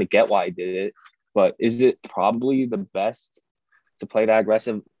I kind of get why he did it, but is it probably the best to play that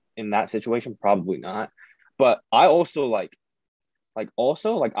aggressive in that situation? Probably not. But I also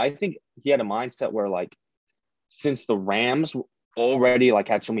I think he had a mindset where like since the Rams already like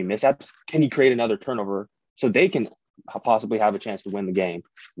had so many mishaps, can he create another turnover so they can possibly have a chance to win the game?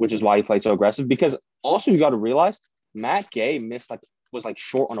 Which is why he played so aggressive. Because also you got to realize Matt Gay was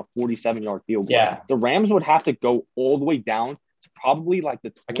short on a 47-yard field goal. Yeah. The Rams would have to go all the way down to probably like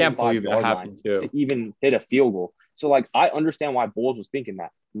the 25-yard line to even hit a field goal. So like I understand why Bowles was thinking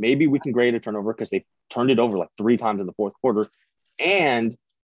that. Maybe we can grade a turnover because they turned it over like 3 times in the fourth quarter. And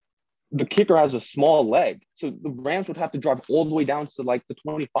the kicker has a small leg. So the Rams would have to drive all the way down to like the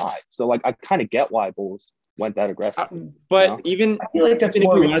 25. So like I kind of get why Bowles went that aggressive. But even I feel like that's if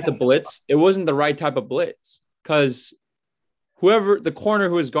more we wanted to blitz, it wasn't the right type of blitz because the corner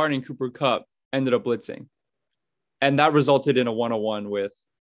who was guarding Cooper Kupp ended up blitzing. And that resulted in a 1-on-1 with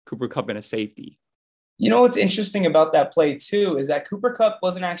Cooper Kupp and a safety. You know what's interesting about that play too is that Cooper Kupp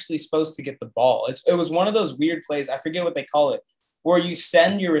wasn't actually supposed to get the ball. It was one of those weird plays, I forget what they call it, where you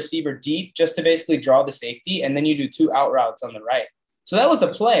send your receiver deep just to basically draw the safety, and then you do 2 out routes on the right. So that was the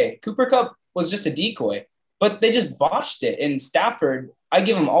play. Cooper Kupp was just a decoy, but they just botched it. And Stafford, I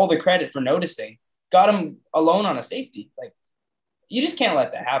give him all the credit for noticing, got him alone on a safety. Like, you just can't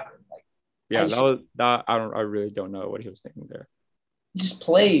let that happen. Like, yeah, I really don't know what he was thinking there. Just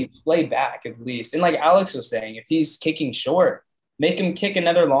play back at least. And like Alex was saying, if he's kicking short, make him kick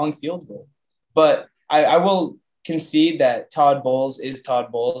another long field goal. But I will concede that Todd Bowles is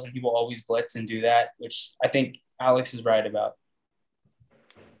Todd Bowles, and he will always blitz and do that, which I think Alex is right about.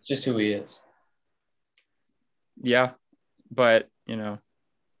 It's just who he is. Yeah, but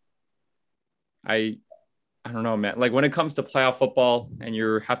I don't know, man. Like when it comes to playoff football and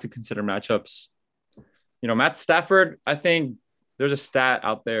you have to consider matchups, Matt Stafford, I think there's a stat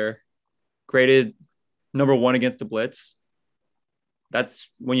out there graded number 1 against the blitz. That's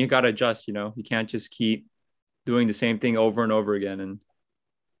when you got to adjust, you can't just keep doing the same thing over and over again. And,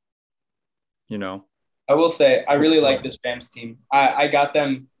 I will say, I really like this Rams team. I got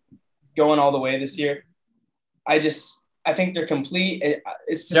them going all the way this year. I think they're complete.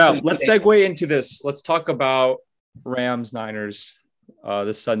 It's just let's segue into this. Let's talk about Rams Niners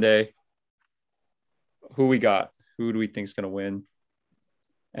this Sunday. Who we got? Who do we think is going to win?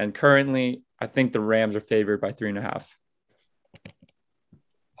 And currently, I think the Rams are favored by 3.5.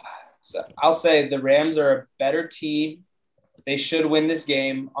 So I'll say the Rams are a better team. They should win this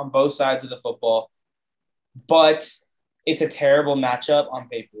game on both sides of the football. But it's a terrible matchup on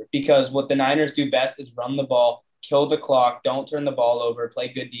paper because what the Niners do best is run the ball, kill the clock, don't turn the ball over, play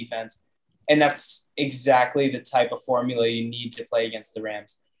good defense. And that's exactly the type of formula you need to play against the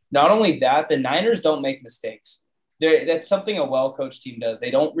Rams. Not only that, the Niners don't make mistakes. That's something a well-coached team does.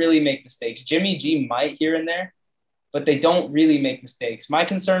 They don't really make mistakes. Jimmy G might here and there, but they don't really make mistakes. My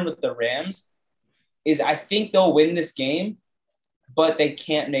concern with the Rams is I think they'll win this game, but they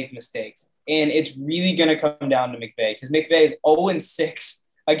can't make mistakes. And it's really going to come down to McVay because McVay is 0-6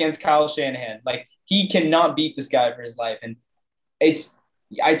 against Kyle Shanahan. Like, he cannot beat this guy for his life. And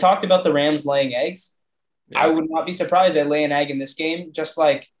I talked about the Rams laying eggs. Yeah. I would not be surprised they lay an egg in this game, just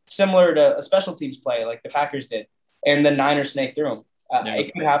like similar to a special teams play like the Packers did. And the Niners snake through them.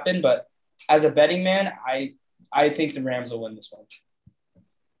 It could happen, but as a betting man, I think the Rams will win this one.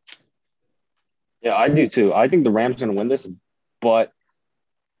 Yeah, I do too. I think the Rams are going to win this, but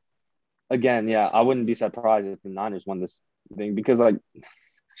again, yeah, I wouldn't be surprised if the Niners won this thing because like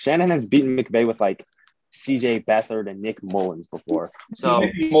Shanahan has beaten McVay with like CJ Beathard and Nick Mullins before. So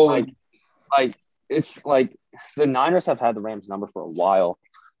like, like it's like the Niners have had the Rams number for a while.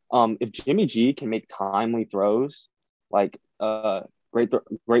 If Jimmy G can make timely throws, like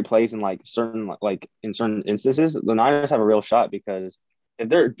great plays in like certain like in certain instances, the Niners have a real shot because if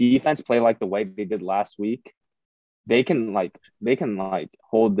their defense play like the way they did last week, they can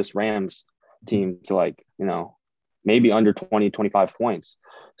hold this Rams team to like, maybe under 20, 25 points.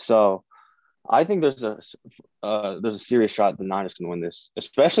 So I think there's a serious shot the Niners can win this,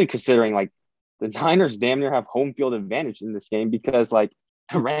 especially considering like the Niners damn near have home field advantage in this game because like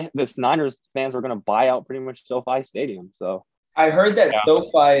this Niners fans are going to buy out pretty much SoFi Stadium. So I heard that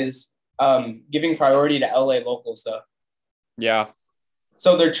SoFi is giving priority to LA locals though. Yeah.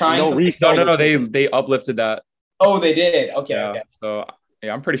 So they're trying to no. They uplifted that. Oh, they did. Okay. Yeah. Okay. So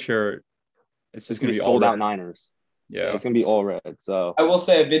yeah, I'm pretty sure it's just gonna be sold all out red. Niners. Yeah, it's gonna be all red. So I will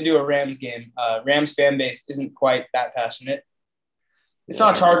say I've been to a Rams game. Rams fan base isn't quite that passionate. It's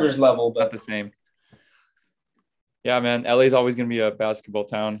not Chargers level, but not the same. Yeah, man. LA's always gonna be a basketball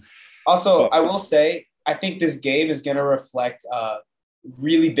town. Also, I will say I think this game is gonna reflect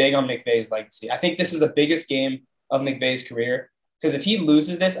really big on McVay's legacy. I think this is the biggest game of McVay's career because if he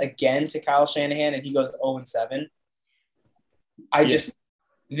loses this again to Kyle Shanahan and he goes 0-7,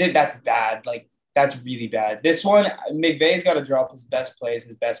 that's bad. Like that's really bad. This one, McVay's got to drop his best plays,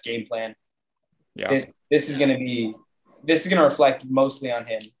 his best game plan. Yeah, this is gonna reflect mostly on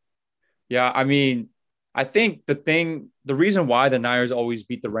him. Yeah, I mean, I think the reason why the Niners always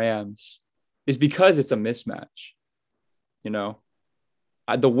beat the Rams is because it's a mismatch.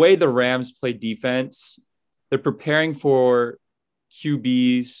 The way the Rams play defense, they're preparing for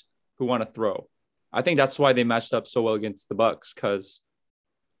QBs who want to throw. I think that's why they matched up so well against the Bucs because,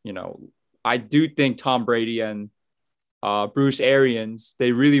 I do think Tom Brady and Bruce Arians,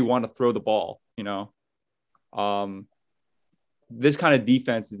 they really want to throw the ball, This kind of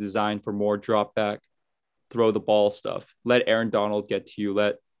defense is designed for more drop back, throw the ball stuff. Let Aaron Donald get to you.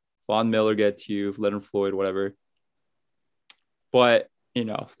 Let Von Miller get to you. Leonard Floyd, whatever. But,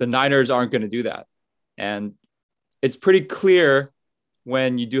 the Niners aren't going to do that. And it's pretty clear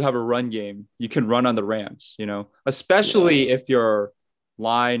when you do have a run game, you can run on the Rams, especially if your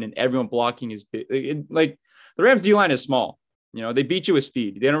line and everyone blocking is big. Like the Rams D line is small. They beat you with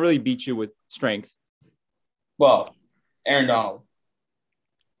speed. They don't really beat you with strength. Well, Aaron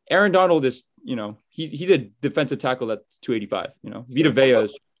Donald is, he's a defensive tackle that's 285. Vita Vea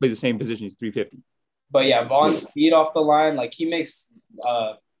plays the same position. He's 350. But yeah, Vaughn's speed off the line, like he makes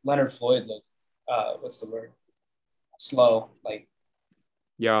Leonard Floyd look, what's the word? Slow. Like,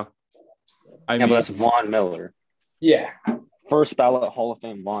 yeah. But that's Von Miller. Yeah. First ballot Hall of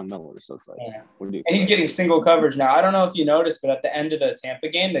Fame Von Miller. So it's like, what do you expect? And he's getting single coverage now. I don't know if you noticed, but at the end of the Tampa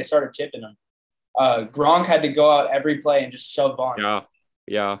game, they started chipping him. Gronk had to go out every play and just shove Vaughn.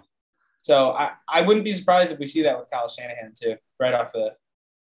 Yeah. So I wouldn't be surprised if we see that with Kyle Shanahan too, right off the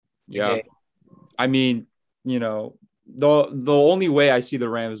game. I mean, the only way I see the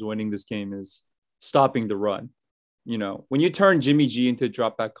Rams winning this game is stopping the run. When you turn Jimmy G into a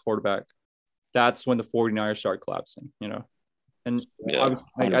drop back quarterback, that's when the 49ers start collapsing, And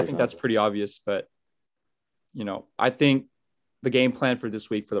I think that's pretty obvious, but I think the game plan for this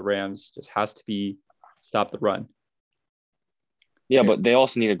week for the Rams just has to be stop the run. Yeah, but they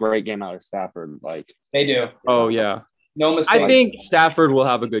also need a great game out of Stafford. Like they do. Oh yeah. No mistake. I think Stafford will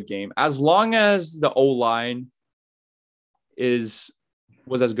have a good game as long as the O-line was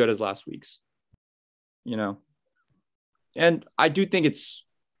as good as last week's. And I do think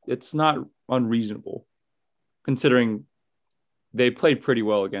it's not unreasonable considering they played pretty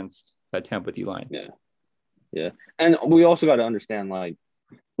well against that Tampa D line. Yeah. And we also got to understand like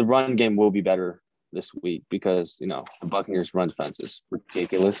the run game will be better this week because, the Buccaneers run defense is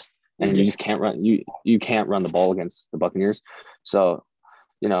ridiculous. And you just can't run. You can't run the ball against the Buccaneers. So,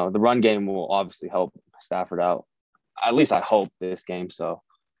 the run game will obviously help Stafford out. At least I hope this game. So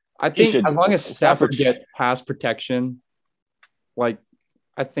I think as long as Stafford gets pass protection, like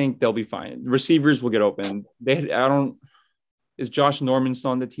I think they'll be fine. Receivers will get open. Is Josh Norman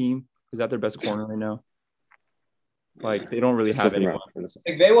still on the team? Is that their best corner right now? Like they don't really have anyone.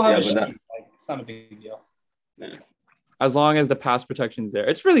 Like they will have a shot. Like it's not a big deal. Yeah. As long as the pass protection is there.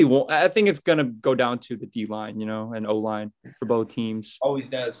 I think it's going to go down to the D line, and O line for both teams. Always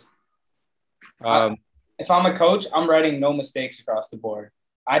does. If I'm a coach, I'm writing no mistakes across the board.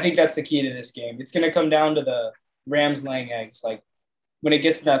 I think that's the key to this game. It's going to come down to the Rams laying eggs, like when it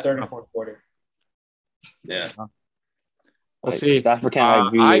gets to that third and fourth quarter. Yeah. We'll see. Stafford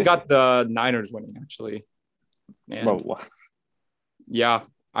I got the Niners winning, actually. And bro, what? Yeah.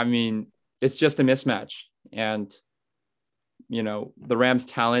 I mean, it's just a mismatch. And the Rams'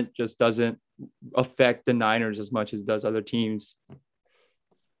 talent just doesn't affect the Niners as much as it does other teams.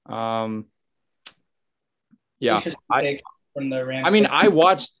 Yeah. Interesting take from the Rams. I mean, I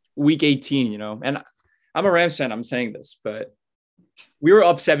watched week 18, and I'm a Rams fan. I'm saying this, but we were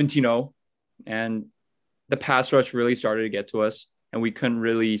up 17-0 and the pass rush really started to get to us and we couldn't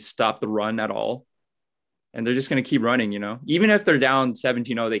really stop the run at all. And they're just going to keep running, even if they're down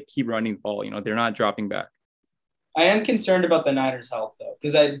 17-0, they keep running the ball, they're not dropping back. I am concerned about the Niners' health, though,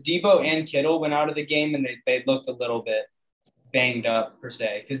 because Debo and Kittle went out of the game and they looked a little bit banged up, per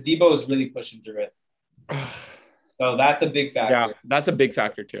se, because Debo is really pushing through it. So that's a big factor. Yeah, that's a big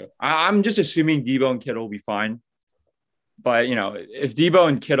factor, too. I'm just assuming Debo and Kittle will be fine. But, if Debo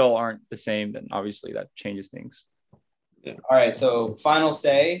and Kittle aren't the same, then obviously that changes things. Yeah. All right, so final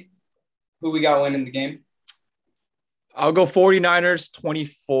say, who we got winning the game? I'll go 49ers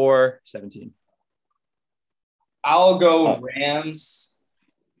 24-17. I'll go Rams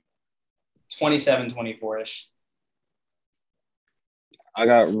 27-24-ish. I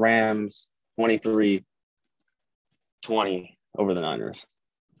got Rams 23-20 over the Niners.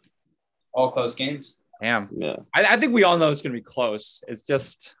 All close games. Damn. Yeah. I think we all know it's going to be close. It's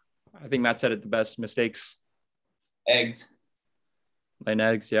just, I think Matt said it the best. Mistakes. Eggs. Laying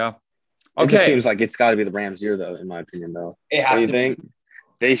eggs, yeah. Okay. It just Okay. seems like it's got to be the Rams year, though, in my opinion, though. It has What to do you think?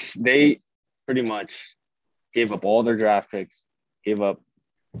 They pretty much gave up all their draft picks, gave up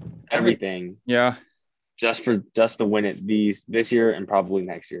everything. Yeah. Just to win it this year and probably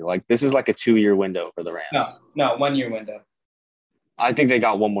next year. Like, this is like a 2-year window for the Rams. No, 1 year window. I think they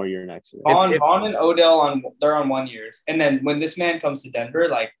got one more year next year. Vaughn and Odell they're on 1 year. And then when this man comes to Denver,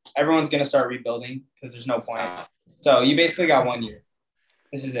 like, everyone's gonna start rebuilding because there's no point. So you basically got 1 year.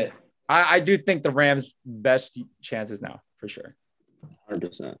 This is it. I do think the Rams' best chances now, for sure.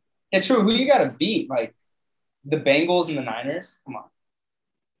 100%. Yeah, true. Who you gotta beat? Like the Bengals and the Niners? Come on.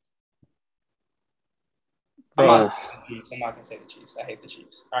 I'm not gonna say the Chiefs. I hate the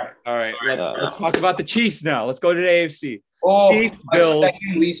Chiefs. All right. Let's talk about the Chiefs now. Let's go to the AFC. Oh, Chiefs, my Bills.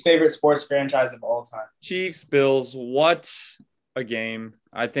 second least favorite sports franchise of all time. Chiefs, Bills. What a game.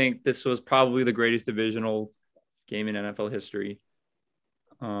 I think this was probably the greatest divisional game in NFL history.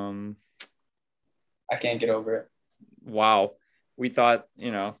 I can't get over it. Wow. We thought,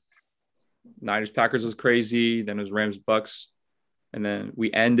 Niners Packers was crazy. Then it was Rams Bucks. And then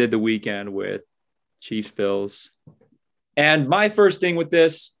we ended the weekend with Chiefs Bills. And my first thing with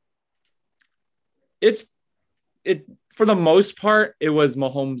this, it for the most part, it was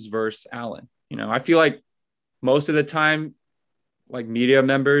Mahomes versus Allen. I feel like most of the time, like media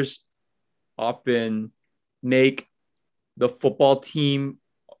members often make the football team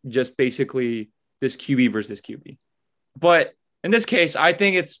just basically this QB versus this QB. But in this case, I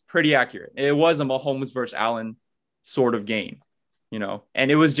think it's pretty accurate. It was a Mahomes versus Allen sort of game,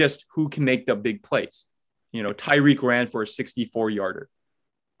 and it was just who can make the big plays. Tyreek ran for a 64-yarder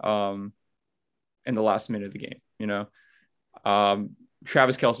in the last minute of the game,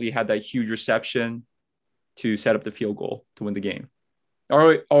 Travis Kelce had that huge reception to set up the field goal to win the game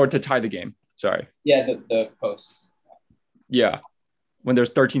or to tie the game. Sorry. Yeah, the posts. Yeah, when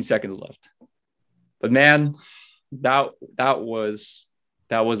there's 13 seconds left. But man, that was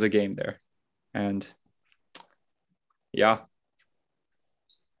a game there. And yeah.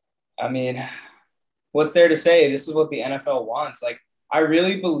 I mean, what's there to say? This is what the NFL wants. Like, I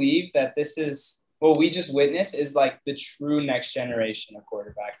really believe that this is what we just witnessed is like the true next generation of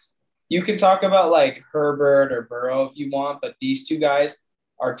quarterbacks. You can talk about like Herbert or Burrow if you want, but these two guys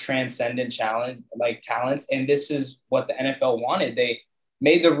are transcendent talents. And this is what the NFL wanted. They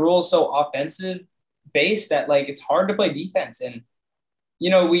made the rules so offensive based that like it's hard to play defense. And,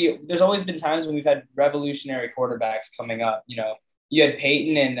 there's always been times when we've had revolutionary quarterbacks coming up. You had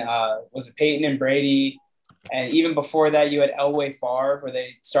Peyton and Brady. And even before that, you had Elway Favre, where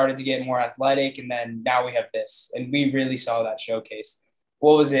they started to get more athletic. And then now we have this. And we really saw that showcase.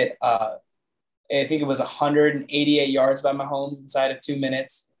 What was it? I think it was 188 yards by Mahomes inside of 2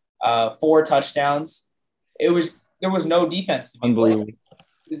 minutes, 4 touchdowns. There was no defense. Unbelievable.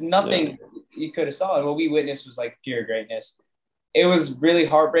 There's nothing you could have saw. And what we witnessed was like pure greatness. It was really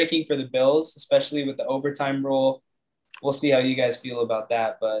heartbreaking for the Bills, especially with the overtime rule. We'll see how you guys feel about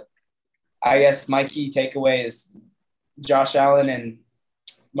that. But I guess my key takeaway is Josh Allen and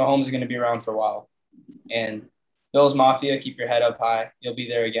Mahomes are going to be around for a while. And Bills Mafia, keep your head up high. You'll be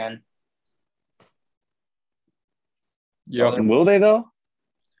there again. Yeah. And will they, though?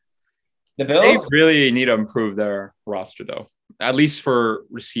 The Bills? They really need to improve their roster, though, at least for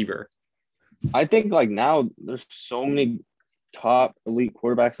receiver. I think, like, now there's so many top elite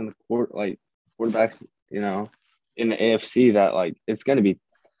quarterbacks in the court, like, quarterbacks, in the AFC that like it's gonna be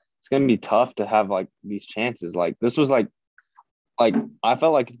tough to have like these chances. Like this was like I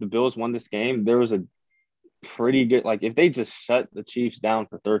felt like if the Bills won this game, there was a pretty good like if they just shut the Chiefs down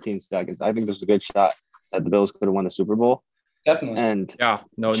for 13 seconds, I think there's a good shot that the Bills could have won the Super Bowl. Definitely. And Yeah,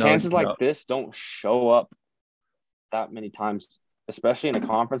 chances like this don't show up that many times, especially in a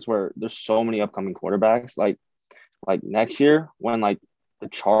conference where there's so many upcoming quarterbacks. Like next year when like the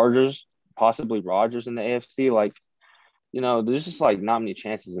Chargers, possibly Rodgers in the AFC, like there's just like not many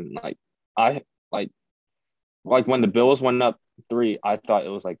chances. And like I like when the Bills went up 3, I thought it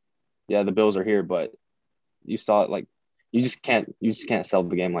was like, yeah, the Bills are here, but you saw it like you just can't sell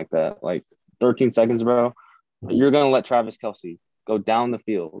the game like that. Like 13 seconds, bro. You're gonna let Travis Kelce go down the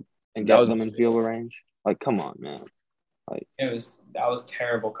field and get them in field range. Like, come on, man. Like that was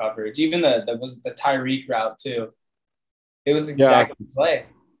terrible coverage. Even the Tyreek route too. It was the exact play.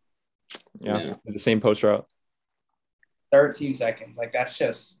 Yeah. It's the same post route. 13 seconds. Like that's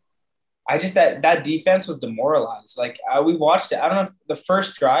just. I just that defense was demoralized. Like we watched it. I don't know if the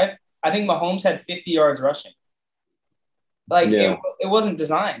first drive. I think Mahomes had 50 yards rushing. Like it wasn't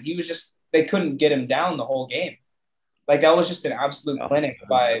designed. He was just they couldn't get him down the whole game. Like that was just an absolute clinic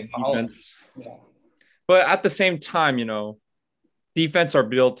by Mahomes. But at the same time, defense are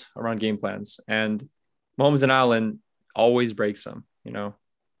built around game plans, and Mahomes and Allen always breaks them.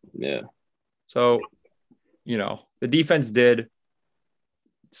 Yeah. So, the defense did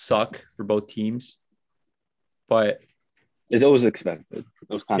suck for both teams, but it was expected.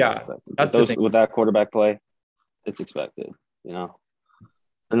 It was kind of expected. That's with that quarterback play, it's expected. They're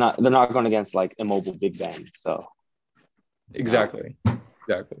not going against like immobile Big Ben. So exactly.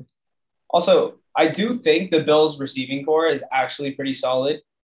 Also, I do think the Bills' receiving core is actually pretty solid,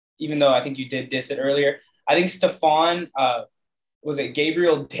 even though I think you did diss it earlier. I think Stephon, was it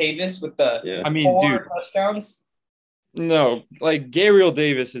Gabriel Davis with the 4 touchdowns? No, like Gabriel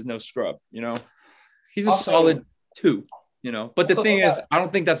Davis is no scrub, He's a solid 2, But the thing is, I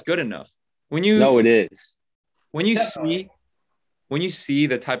don't think that's good enough. No, it is. When you see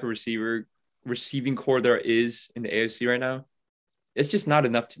the type of receiving core there is in the AFC right now, it's just not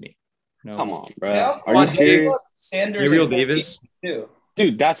enough to me. No. Come on, bro. Are you serious? Sanders Gabriel Davis? Too.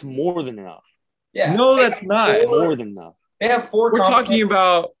 Dude, that's more than enough. Yeah. No, that's not. More than enough. They have 4. We're talking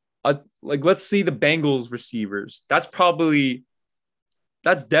about let's see the Bengals receivers. That's definitely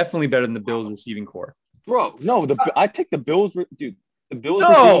better than the Bills receiving core. Bro, no, I take the Bills, dude. The Bills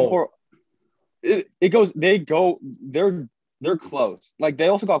receiving core. They're close. Like they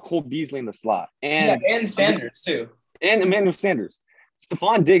also got Cole Beasley in the slot, and Sanders too, and Emmanuel Sanders.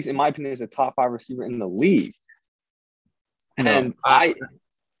 Stephon Diggs, in my opinion, is a top 5 receiver in the league. And I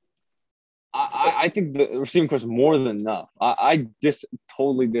think the receiving core is more than enough. I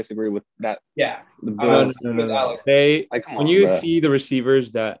totally disagree with that. Yeah. The Bills. No. When you see the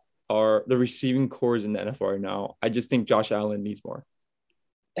receivers that are the receiving cores in the NFL right now, I just think Josh Allen needs more.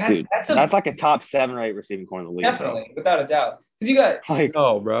 That's like a top 7 or 8 receiving core in the league. Definitely, without a doubt. Because you got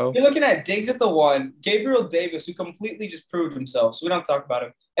bro. You're looking at Diggs at the 1, Gabriel Davis, who completely just proved himself, so we don't talk about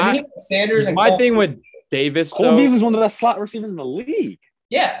him. And then you got Sanders and my thing with Davis, Cole Beasley is one of the best slot receivers in the league.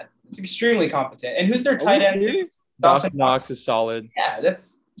 Yeah, it's extremely competent. And who's their tight end? Dawson Knox is solid. Yeah,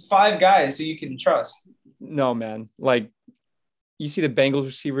 that's 5 guys who you can trust. No, man. Like, you see the Bengals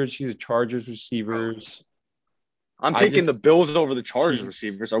receivers, you see the Chargers receivers. I'm taking the Bills over the Chargers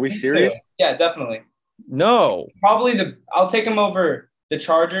receivers. Are we serious? Yeah, definitely. No. I'll take them over the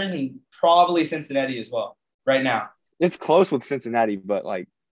Chargers and probably Cincinnati as well right now. It's close with Cincinnati, but like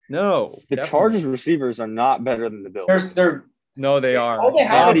no. The Chargers receivers are not better than the Bills. No, they are. All they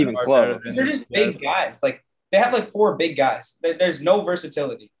have not even close. They're just big guys. Like they have like 4 big guys. There's no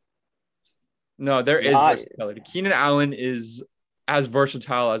versatility. No, there is versatility. Keenan Allen is as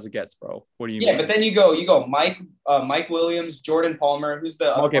versatile as it gets, bro. What do you mean? Yeah, but then you go Mike Williams, Jordan Palmer, who's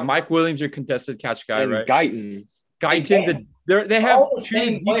the Mike Williams, your contested catch guy, and right? Guyton's they have all the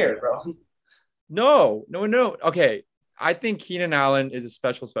same player, bro. No. Okay. I think Keenan Allen is a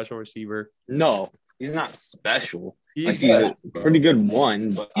special receiver. No, he's not special. He's a pretty good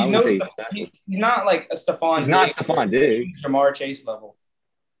one, but I wouldn't say he's special. He's not like a Stephon. He's not Stephon Diggs. Jamar Chase level.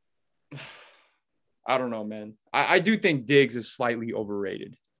 I don't know, man. I do think Diggs is slightly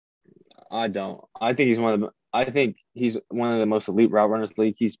overrated. I don't. I think he's one of the most elite route runners in the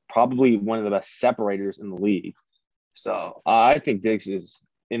league. He's probably one of the best separators in the league. So I think Diggs is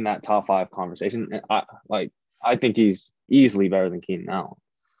in that top 5 conversation. I think he's easily better than Keenan Allen.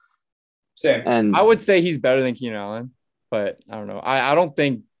 Same. And I would say he's better than Keenan Allen, but I don't know. I don't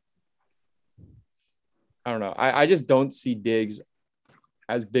know. I just don't see Diggs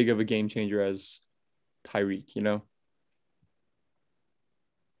as big of a game changer as Tyreek, you know?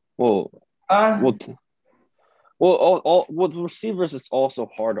 Well, Uh, well, with receivers, it's also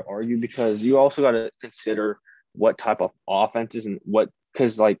hard to argue because you also got to consider what type of offenses and what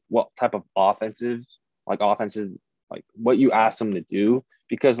type of offensive, like what you ask them to do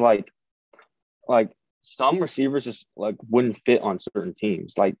because like some receivers just like wouldn't fit on certain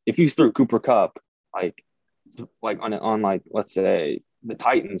teams. Like if you threw Cooper Cup like on like let's say the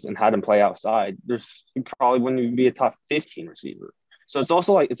Titans and had him play outside, he probably wouldn't even be a top 15 receiver. So it's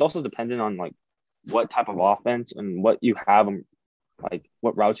also dependent on like what type of offense and what you have them like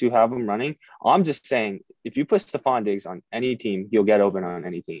what routes you have them running. I'm just saying if you put Stephon Diggs on any team, he'll get open on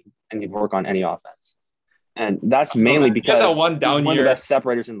any team and he'll work on any offense. And that's mainly He had that because one he's down one of the year. best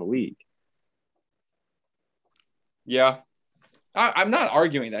separators in the league. Yeah. I'm not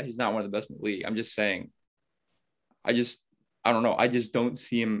arguing that he's not one of the best in the league. I'm just saying, I don't know. I just don't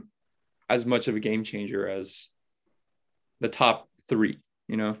see him as much of a game changer as the top 3,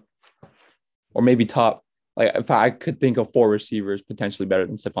 you know, or maybe top. Like if I could think of 4 receivers potentially better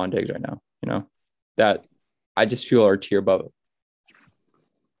than Stephon Diggs right now, you know, that I just feel are a tier above it.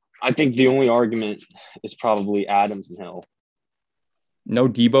 I think the only argument is probably Adams and Hill. No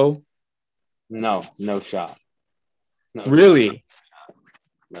Debo? No shot. No Really? shot.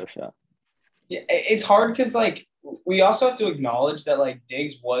 No shot. yeah, it's hard because like we also have to acknowledge that like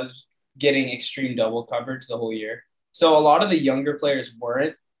Diggs was getting extreme double coverage the whole year, so a lot of the younger players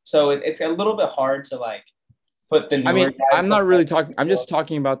weren't. So it's a little bit hard to like put the I newer mean, guys. I'm not really talking. I'm just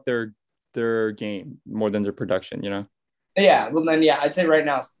talking about their game more than their production, you know? Yeah, well then I'd say right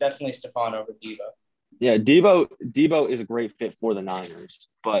now it's definitely Stephon over Debo. Yeah, Debo is a great fit for the Niners,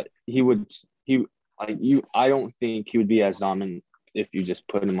 but I don't think he would be as dominant if you just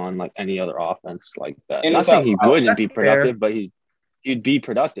put him on like any other offense like that. And Not saying he wouldn't be That's fair. productive, but he'd be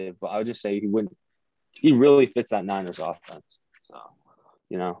productive. But I would just say he wouldn't. He really fits that Niners offense. So,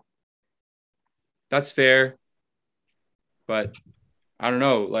 you know, That's fair. But I don't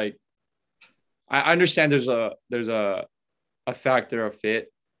know. Like, I understand there's a factor of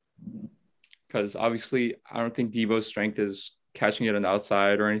fit because obviously I don't think Debo's strength is catching it on the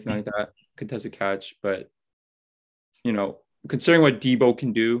outside or anything like that, contested catch. But you know, considering what Debo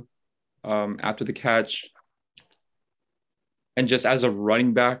can do after the catch and just as a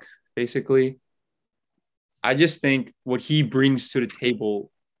running back, basically, I just think what he brings to the table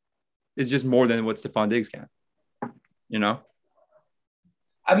is just more than what Stephon Diggs can. You know?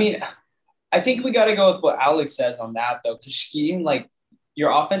 I mean, I think we got to go with what Alex says on that though, because scheme, like your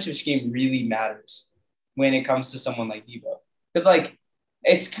offensive scheme, really matters when it comes to someone like Debo. Because like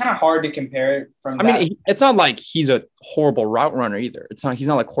it's kind of hard to compare it from. I mean, it's not like he's a horrible route runner either. He's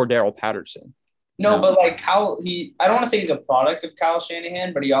not like Cordero Patterson. No, but like I don't want to say he's a product of Kyle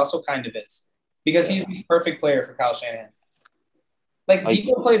Shanahan, but he also kind of is because he's the perfect player for Kyle Shanahan. Like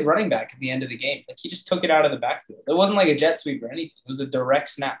Debo played running back at the end of the game. Like he just took it out of the backfield. It wasn't like a jet sweep or anything. It was a direct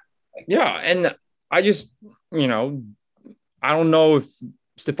snap. Yeah, and I just, I don't know if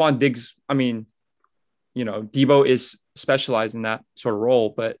Stephon Diggs, Debo is specialized in that sort of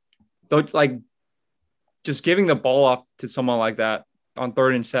role, but don't like just giving the ball off to someone like that on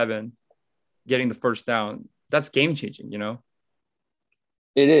 3rd and 7, getting the first down, that's game changing, you know?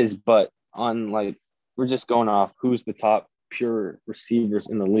 it is, but on like we're just going off who's the top pure receivers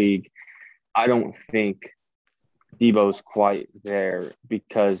in the league. I don't think Debo's quite there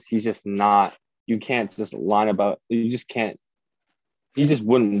because he's just not. You can't just line about. You just can't. He just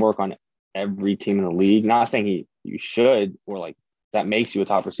wouldn't work on every team in the league. Not saying you should or like that makes you a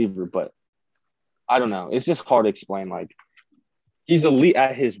top receiver, but I don't know. It's just hard to explain. Like he's elite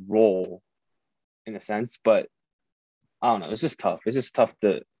at his role in a sense, but I don't know. It's just tough. It's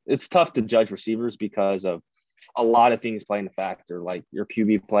tough to judge receivers because of a lot of things playing a factor, like your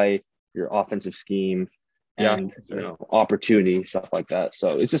QB play, your offensive scheme, and opportunity, stuff like that.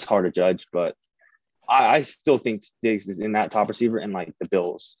 So it's just hard to judge, but I still think Diggs is in that top receiver, and like the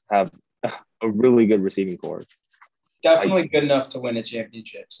Bills have a really good receiving corps. Definitely good enough to win a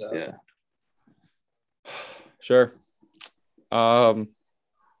championship. So yeah, sure.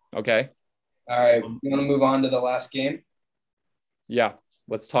 Okay. All right, you want to move on to the last game? Yeah,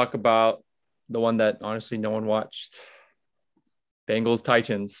 let's talk about the one that honestly no one watched. Bengals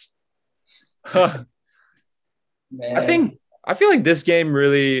Titans. Man. I feel like this game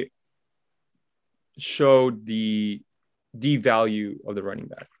really showed the value of the running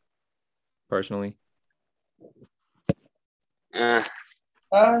back, personally.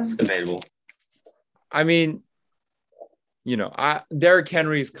 It's debatable. I mean, Derrick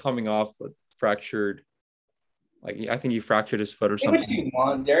Henry is coming off a fractured Like, I think he fractured his foot or Say what something. you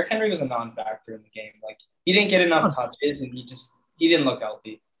want. Derrick Henry was a non-factor in the game. Like he didn't get enough touches, and he didn't look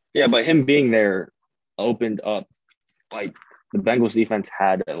healthy. Yeah, but him being there opened up like the Bengals defense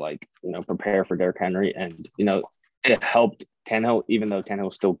had to prepare for Derrick Henry, and it helped Tannehill, even though Tannehill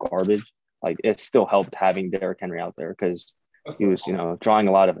was still garbage. Like it still helped having Derrick Henry out there because he was drawing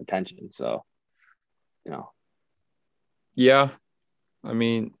a lot of attention. So Yeah, I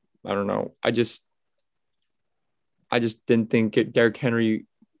mean, I don't know. I just didn't think Derrick Henry,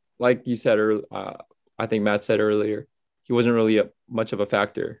 like you said earlier. I think Matt said earlier, he wasn't really much of a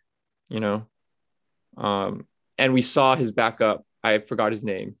factor, you know. And we saw his backup. I forgot his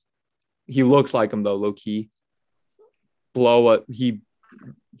name. He looks like him though, low key. Blow up. He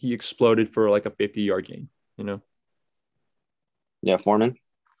exploded for like a 50-yard game, you know. Yeah, Foreman.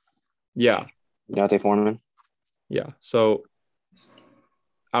 Yeah. Deontay Foreman. Yeah. So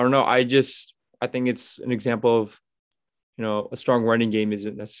I don't know. I think it's an example of, a strong running game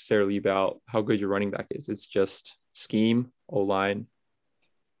isn't necessarily about how good your running back is. It's just scheme, O-line,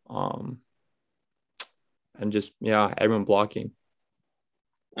 and just, everyone blocking.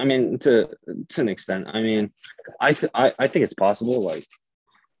 I mean, to an extent. I mean, I think it's possible. Like,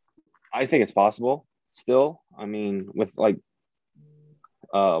 I think it's possible still. I mean, with what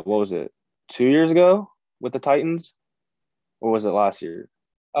was it, 2 years ago with the Titans, or was it last year?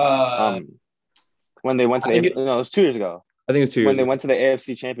 When they went to it was 2 years ago. I think it's 2 years when they ago. went to the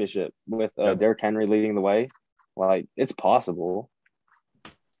AFC Championship with Derrick Henry leading the way. Like, it's possible.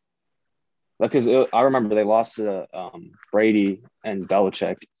 Because I remember they lost to Brady and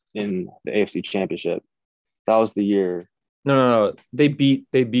Belichick in the AFC Championship. That was the year. No. They beat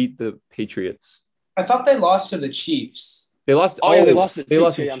the Patriots. I thought they lost to the Chiefs. They lost. They lost to the Chiefs.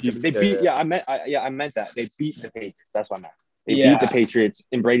 Lost to the Chiefs. They beat. Yeah, I meant that. They beat the Patriots. That's what I meant. They Yeah. beat the Patriots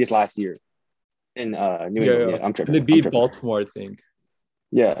in Brady's last year in New England. Yeah, I'm tripping. They beat Baltimore, I think.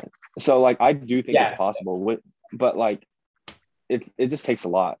 Yeah. So, like, I do think it's possible. But, like, it just takes a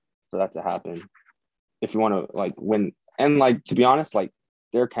lot for that to happen if you want to, like, win. And, like, to be honest, like,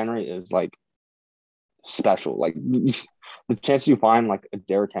 Derrick Henry is, like, special. Like, the chances you find, like, a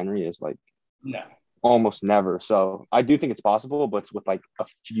Derrick Henry is, like, no, almost never. So I do think it's possible, but it's with, like, a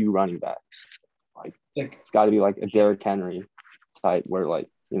few running backs. Like, it's got to be, like, a Derrick Henry type where, like,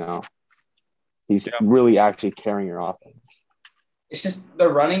 he's really actually carrying your offense. It's just the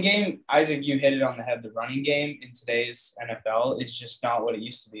running game. Isaac, you hit it on the head. The running game in today's NFL is just not what it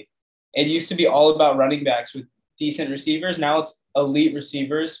used to be. It used to be all about running backs with decent receivers. Now it's elite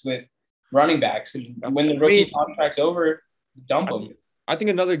receivers with running backs. And when the rookie contract's over, dump them. I think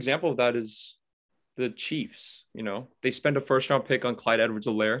another example of that is the Chiefs. They spent a first-round pick on Clyde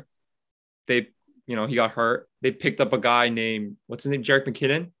Edwards-Helaire. They, he got hurt. They picked up a guy named, what's his name, Jerick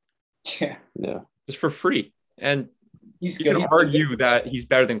McKinnon? Yeah. Just for free. And he's you good. can argue that he's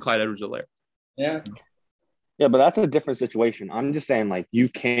better than Clyde Edwards-Helaire. Yeah. Yeah, but that's a different situation. I'm just saying, like, you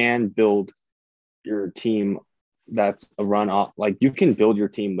can build your team that's a run off. Like, you can build your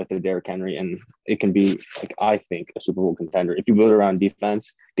team with a Derrick Henry, and it can be, like, I think, a Super Bowl contender. If you build around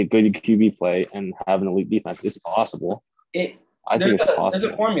defense, get good QB play, and have an elite defense, it's possible. I think it's possible.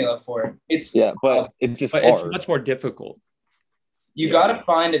 There's a formula for it. It's just hard. It's much more difficult. You got to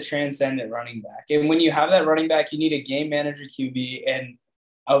find a transcendent running back. And when you have that running back, you need a game manager QB and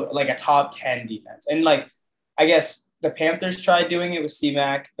a top 10 defense. And, like, I guess the Panthers tried doing it with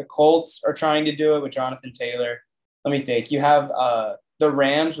C-Mac. The Colts are trying to do it with Jonathan Taylor. Let me think. You have the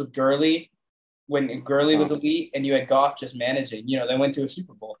Rams with Gurley when Gurley was elite, and you had Goff just managing. They went to a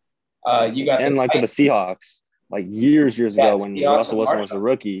Super Bowl. You got with the Seahawks, like years ago when Russell Wilson was a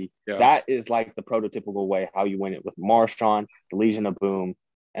rookie. Yeah. That is like the prototypical way how you win it with Marshawn, the Legion of Boom,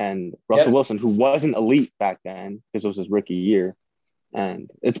 and Russell Wilson, who wasn't elite back then because it was his rookie year. And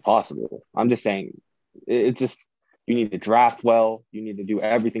it's possible. I'm just saying, it's just you need to draft well, you need to do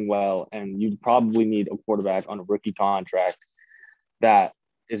everything well, and you probably need a quarterback on a rookie contract that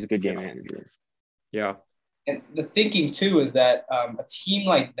is a good game manager. Yeah. And the thinking, too, is that a team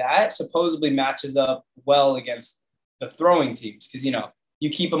like that supposedly matches up well against the throwing teams because, you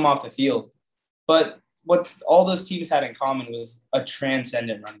keep them off the field. But what all those teams had in common was a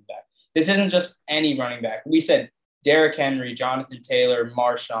transcendent running back. This isn't just any running back. We said Derrick Henry, Jonathan Taylor,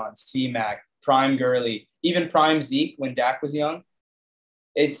 Marshawn, C-Mac, Prime Gurley, even Prime Zeke when Dak was young.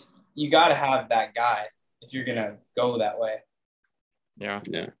 You got to have that guy if you're going to go that way. Yeah.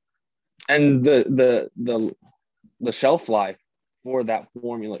 Yeah. And the shelf life for that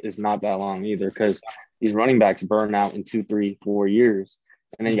formula is not that long either because these running backs burn out in 2, 3, 4 years,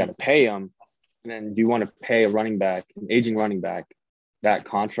 and then you got to pay them. And then do you want to pay an aging running back, that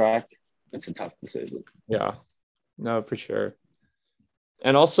contract? It's a tough decision. Yeah. No, for sure.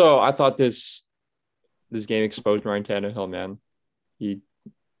 And also, I thought this game exposed Ryan Tannehill, man. He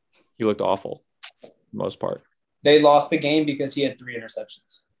looked awful for the most part. They lost the game because he had 3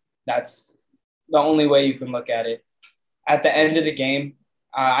 interceptions. That's the only way you can look at it. At the end of the game,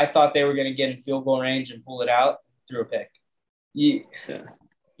 I thought they were going to get in field goal range and pull it out through a pick. You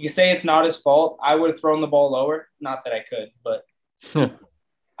say it's not his fault. I would have thrown the ball lower. Not that I could, but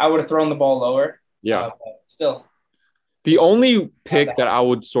I would have thrown the ball lower. Yeah. But still. The only pick that I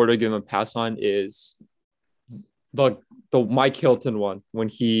would sort of give him a pass on is the Mike Hilton one when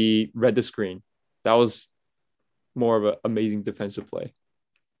he read the screen. That was more of an amazing defensive play.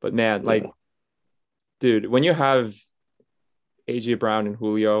 But man, dude, when you have AJ Brown and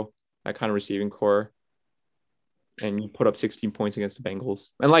Julio, that kind of receiving core, and you put up 16 points against the Bengals,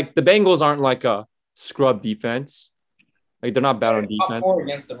 and the Bengals aren't like a scrub defense, they're not bad on defense. Top 4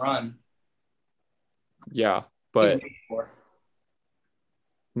 against the run. Yeah, but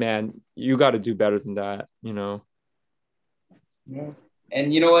man, you got to do better than that, Yeah.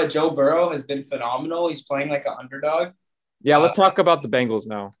 And you know what? Joe Burrow has been phenomenal. He's playing like an underdog. Yeah, let's talk about the Bengals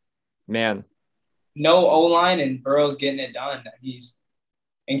now. Man. No O-line, and Burrow's getting it done. He's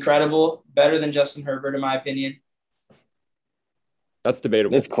incredible. Better than Justin Herbert, in my opinion. That's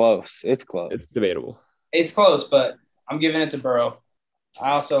debatable. It's close. It's debatable. It's close, but I'm giving it to Burrow.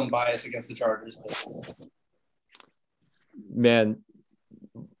 I also am biased against the Chargers. But... Man,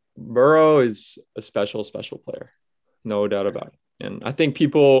 Burrow is a special player. No doubt about it. And I think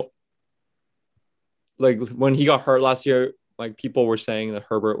people, when he got hurt last year, people were saying that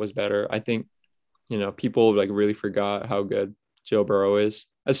Herbert was better. I think, people really forgot how good Joe Burrow is,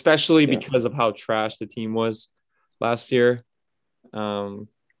 especially because of how trash the team was last year.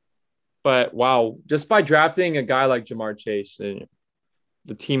 But wow, just by drafting a guy like Jamar Chase, the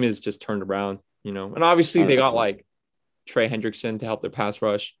team is just turned around, and obviously 100%. They got Trey Hendrickson to help their pass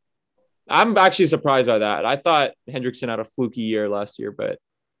rush. I'm actually surprised by that. I thought Hendrickson had a fluky year last year, but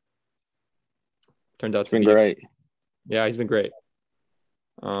turned out to be great. Yeah, he's been great.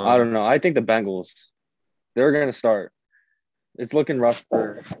 I don't know. I think the Bengals, they're going to start. It's looking rough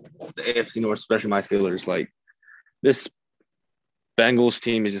for the AFC North, especially my Steelers. This Bengals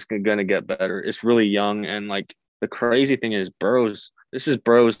team is just going to get better. It's really young, and the crazy thing is this is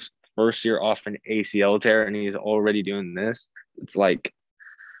Burrow's first year off an ACL tear, and he's already doing this. It's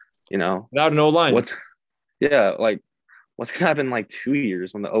without an O-line. What's going to happen in 2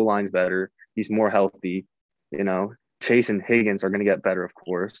 years when the O-line's better? He's more healthy. Chase and Higgins are going to get better, of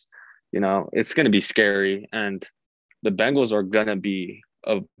course. It's going to be scary, and the Bengals are going to be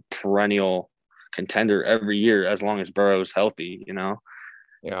a perennial contender every year as long as Burrow's healthy.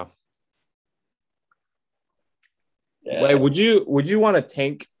 Yeah. Wait, would you want to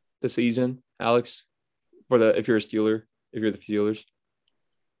tank the season, Alex? If you're the Steelers?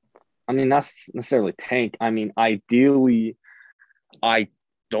 I mean, not necessarily tank. I mean, ideally, I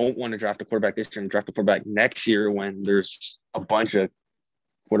don't want to draft a quarterback this year and draft a quarterback next year when there's a bunch of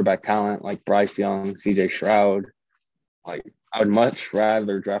quarterback talent like Bryce Young, CJ Stroud. I would much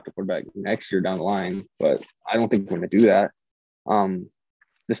rather draft a quarterback next year down the line, but I don't think we're going to do that.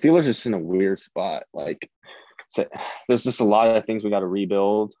 The Steelers are just in a weird spot. So there's just a lot of things we got to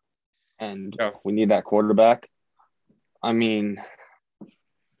rebuild, and we need that quarterback. I mean,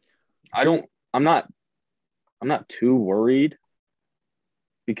 I'm not too worried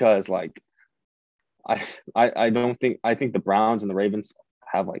because I think the Browns and the Ravens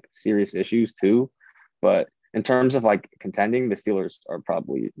have serious issues too, but in terms of contending, the Steelers are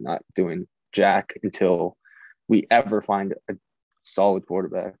probably not doing jack until we ever find a solid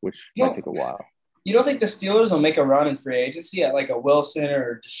quarterback, which might take a while. You don't think the Steelers will make a run in free agency at a Wilson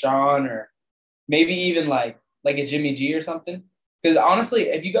or Deshaun or maybe even like a Jimmy G or something? Because honestly,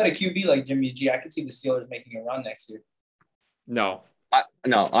 if you got a QB like Jimmy G, I could see the Steelers making a run next year. No. I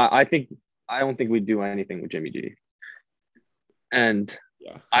don't think we'd do anything with Jimmy G. And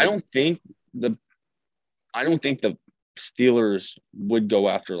I don't think the Steelers would go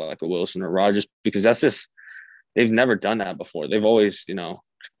after a Wilson or Rodgers because they've never done that before. They've always,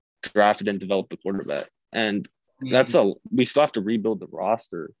 drafted and developed the quarterback. And we still have to rebuild the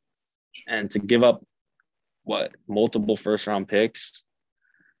roster, and to give up multiple first round picks.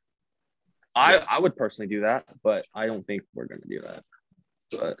 I would personally do that, but I don't think we're going to do that.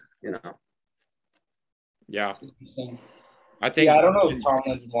 But yeah, I don't know if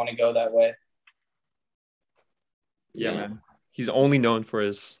Tomlin would want to go that way. Yeah, man. He's only known for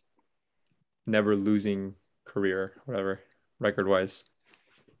his never losing career, whatever, record wise.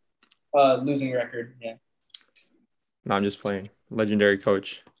 Losing record, yeah. No, I'm just playing. Legendary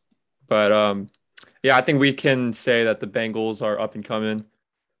coach. But Yeah, I think we can say that the Bengals are up and coming.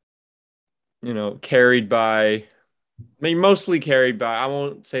 Carried by, mostly carried by, I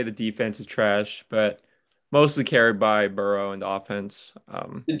won't say the defense is trash, but mostly carried by Burrow and the offense.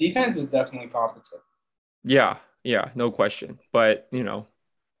 The defense is definitely competent. Yeah, yeah, no question. But,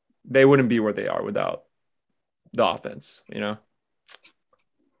 they wouldn't be where they are without the offense.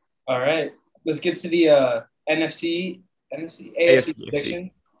 All right, let's get to the NFC, AFC AFC, AFC.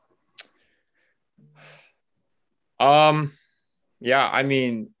 prediction. Yeah, I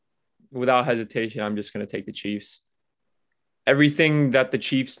mean, without hesitation, I'm just going to take the Chiefs. Everything that the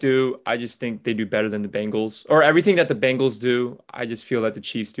Chiefs do, I just think they do better than the Bengals. Or everything that the Bengals do, I just feel that the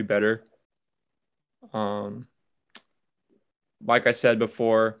Chiefs do better. Um, like I said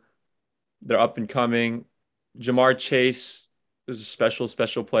before, they're up and coming. Jamar Chase is a special,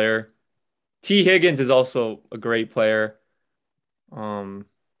 special player. T. Higgins is also a great player. Um,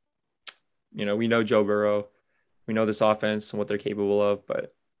 we know Joe Burrow. We know this offense and what they're capable of.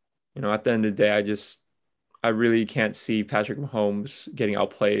 But, at the end of the day, I really can't see Patrick Mahomes getting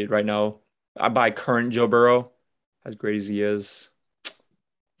outplayed right now by current Joe Burrow, as great as he is.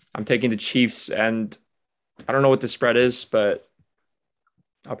 I'm taking the Chiefs, and I don't know what the spread is, but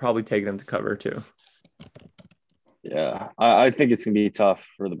I'll probably take them to cover too. Yeah, I think it's gonna be tough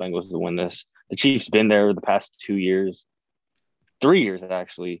for the Bengals to win this. The Chiefs been there the past 2 years, 3 years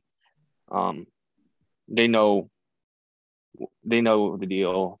actually. They know the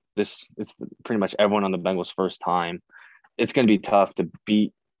deal. It's pretty much everyone on the Bengals' first time. It's gonna be tough to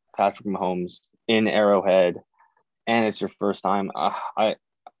beat Patrick Mahomes in Arrowhead, and it's your first time. On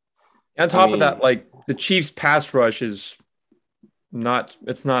top of that, like the Chiefs' pass rush is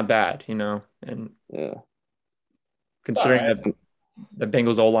it's not bad, and yeah. Considering that the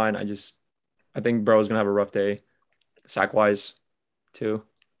Bengals O line, I think Burrow's gonna have a rough day, sack wise, too.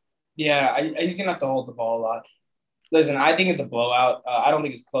 Yeah, he's gonna have to hold the ball a lot. Listen, I think it's a blowout. I don't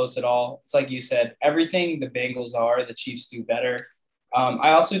think it's close at all. It's like you said, everything the Bengals are, the Chiefs do better.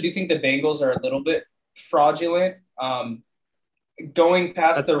 I also do think the Bengals are a little bit fraudulent. Going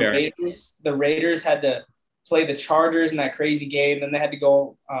past That's fair. Raiders, the Raiders had to play the Chargers in that crazy game. Then they had to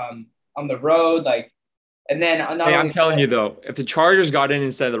go on the road, and then I'm telling you though, if the Chargers got in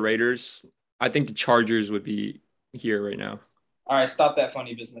instead of the Raiders, I think the Chargers would be here right now. All right, stop that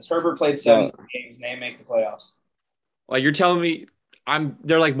funny business. Herbert played 17 games and they didn't make the playoffs. Like you're telling me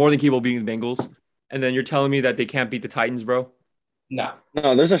they're like more than capable beating the Bengals, and then you're telling me that they can't beat the Titans, bro? No,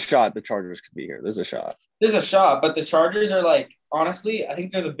 there's a shot the Chargers could be here. There's a shot. There's a shot, but the Chargers are honestly, I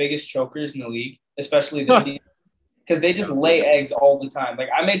think they're the biggest chokers in the league, especially this season, because they just lay eggs all the time.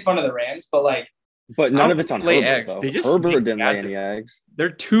 I made fun of the Rams, but none of it's on Herbert. Eggs. Though. They just Herbert didn't lay any eggs. They're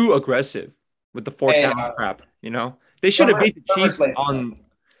too aggressive with the fourth down crap. They should have beat the Chiefs on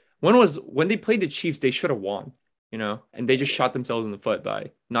when they played the Chiefs. They should have won. And they just shot themselves in the foot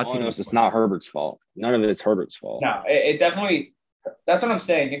by not taking. It's not Herbert's fault. None of it's Herbert's fault. No, it definitely. That's what I'm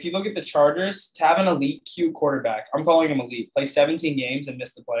saying. If you look at the Chargers, to have an elite Q quarterback, I'm calling him elite, play 17 games and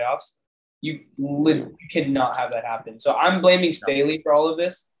miss the playoffs, you cannot have that happen. So I'm blaming Staley for all of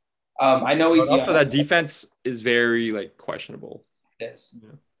this. I know he's also that defense is very questionable. It is.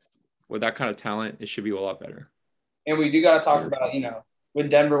 With that kind of talent, it should be a lot better. And we do got to talk about when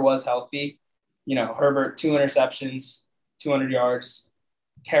Denver was healthy, Herbert 2 interceptions, 200 yards,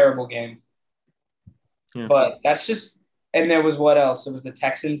 terrible game. Yeah. But that's just. And there was what else? It was the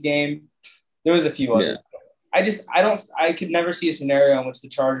Texans game. There was a few others. Yeah. I could never see a scenario in which the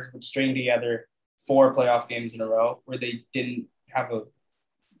Chargers would string together 4 playoff games in a row where they didn't have a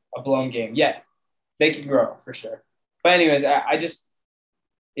blown game. Yeah, they could grow for sure. But anyways, I think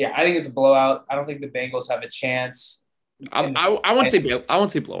it's a blowout. I don't think the Bengals have a chance. I won't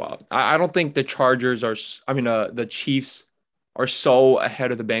say blowout. I don't think the Chargers are. The Chiefs are so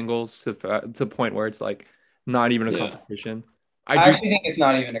ahead of the Bengals to the point where it's not even a competition. I actually think it's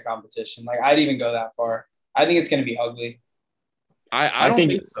not even a competition. I'd even go that far. I think it's going to be ugly. I don't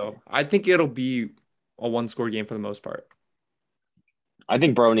think so. I think it'll be a 1-score game for the most part. I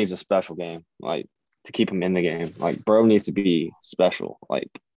think Bro needs a special game, to keep him in the game. Bro needs to be special.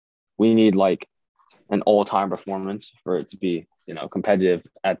 We need an all-time performance for it to be, competitive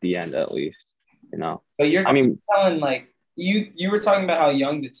at the end at least. But you're telling You were talking about how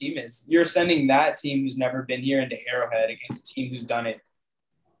young the team is. You're sending that team who's never been here into Arrowhead against a team who's done it.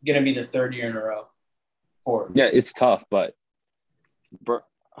 Going to be the 3rd year in a row. Yeah, it's tough, but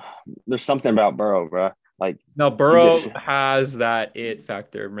there's something about Burrow, bro. Burrow has that it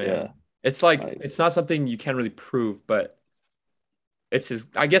factor, man. Yeah. It's it's not something you can really prove, but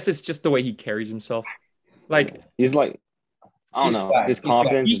I guess it's just the way he carries himself. He's I don't He's know. fine. His He's fine.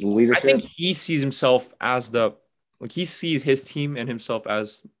 confidence, his I think leadership. he sees himself as he sees his team and himself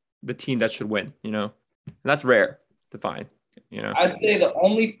as the team that should win, and that's rare to find. I'd say the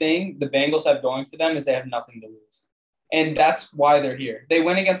only thing the Bengals have going for them is they have nothing to lose. And that's why they're here. They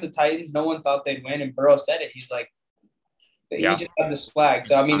went against the Titans. No one thought they'd win. And Burrow said it. He's like, he Yeah. just had the swag.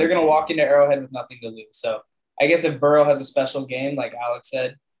 So, I mean, they're going to walk into Arrowhead with nothing to lose. So, I guess if Burrow has a special game, like Alex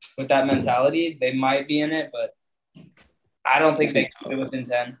said, with that mentality, they might be in it. But I don't think they can get within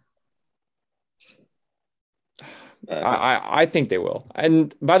 10. I think they will.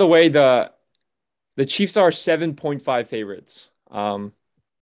 And by the way, the Chiefs are 7.5 favorites. I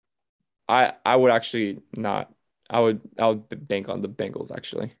would actually not. I would bank on the Bengals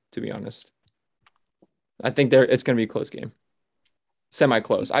actually, to be honest. I think it's going to be a close game.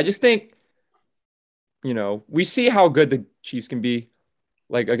 Semi-close. I just think, we see how good the Chiefs can be.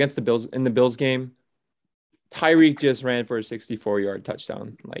 Like against the Bills in the Bills game, Tyreek just ran for a 64-yard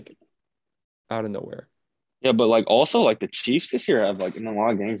touchdown, like out of nowhere. Yeah, but like also like the Chiefs this year have like in a lot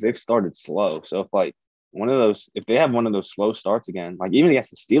of games they've started slow. So if they have one of those slow starts again, like even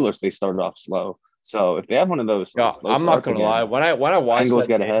against the Steelers they started off slow. So if they have one of those Yeah, slow I'm not starts gonna again, lie. When I watched Bengals that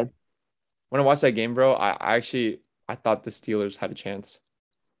get game, ahead. bro, I thought the Steelers had a chance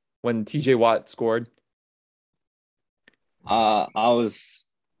when TJ Watt scored. I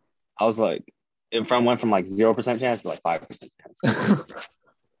was like, it went from like 0% chance to like 5% chance.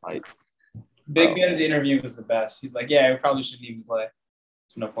 Like Big Ben's interview was the best. He's like, yeah, I probably shouldn't even play.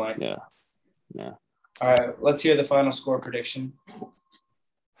 It's no point. Yeah. All right, let's hear the final score prediction.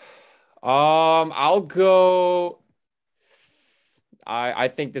 I'll go. I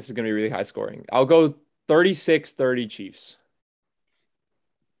think this is gonna be really high scoring. I'll go 36-30 Chiefs.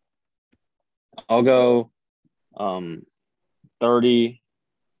 I'll go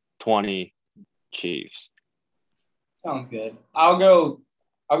 30-20 Chiefs. Sounds good. I'll go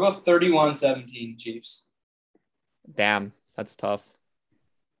 31-17 Chiefs. Damn, that's tough.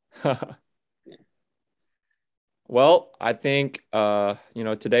 Well, I think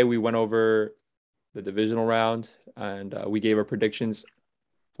today we went over the divisional round and we gave our predictions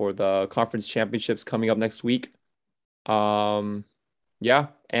for the conference championships coming up next week. Yeah,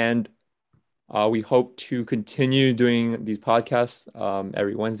 and we hope to continue doing these podcasts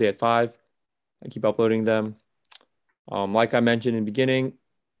every Wednesday at 5 and keep uploading them. Like I mentioned in the beginning,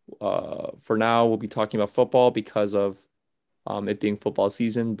 for now we'll be talking about football because of it being football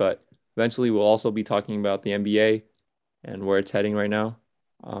season, but eventually we'll also be talking about the NBA and where it's heading right now.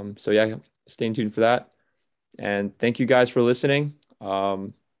 So yeah, stay tuned for that. And thank you guys for listening.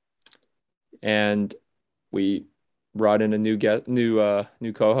 And we brought in a new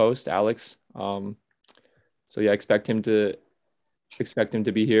co-host, Alex. So yeah, expect him to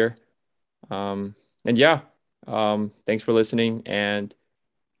be here. And yeah, thanks for listening, and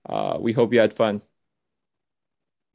we hope you had fun.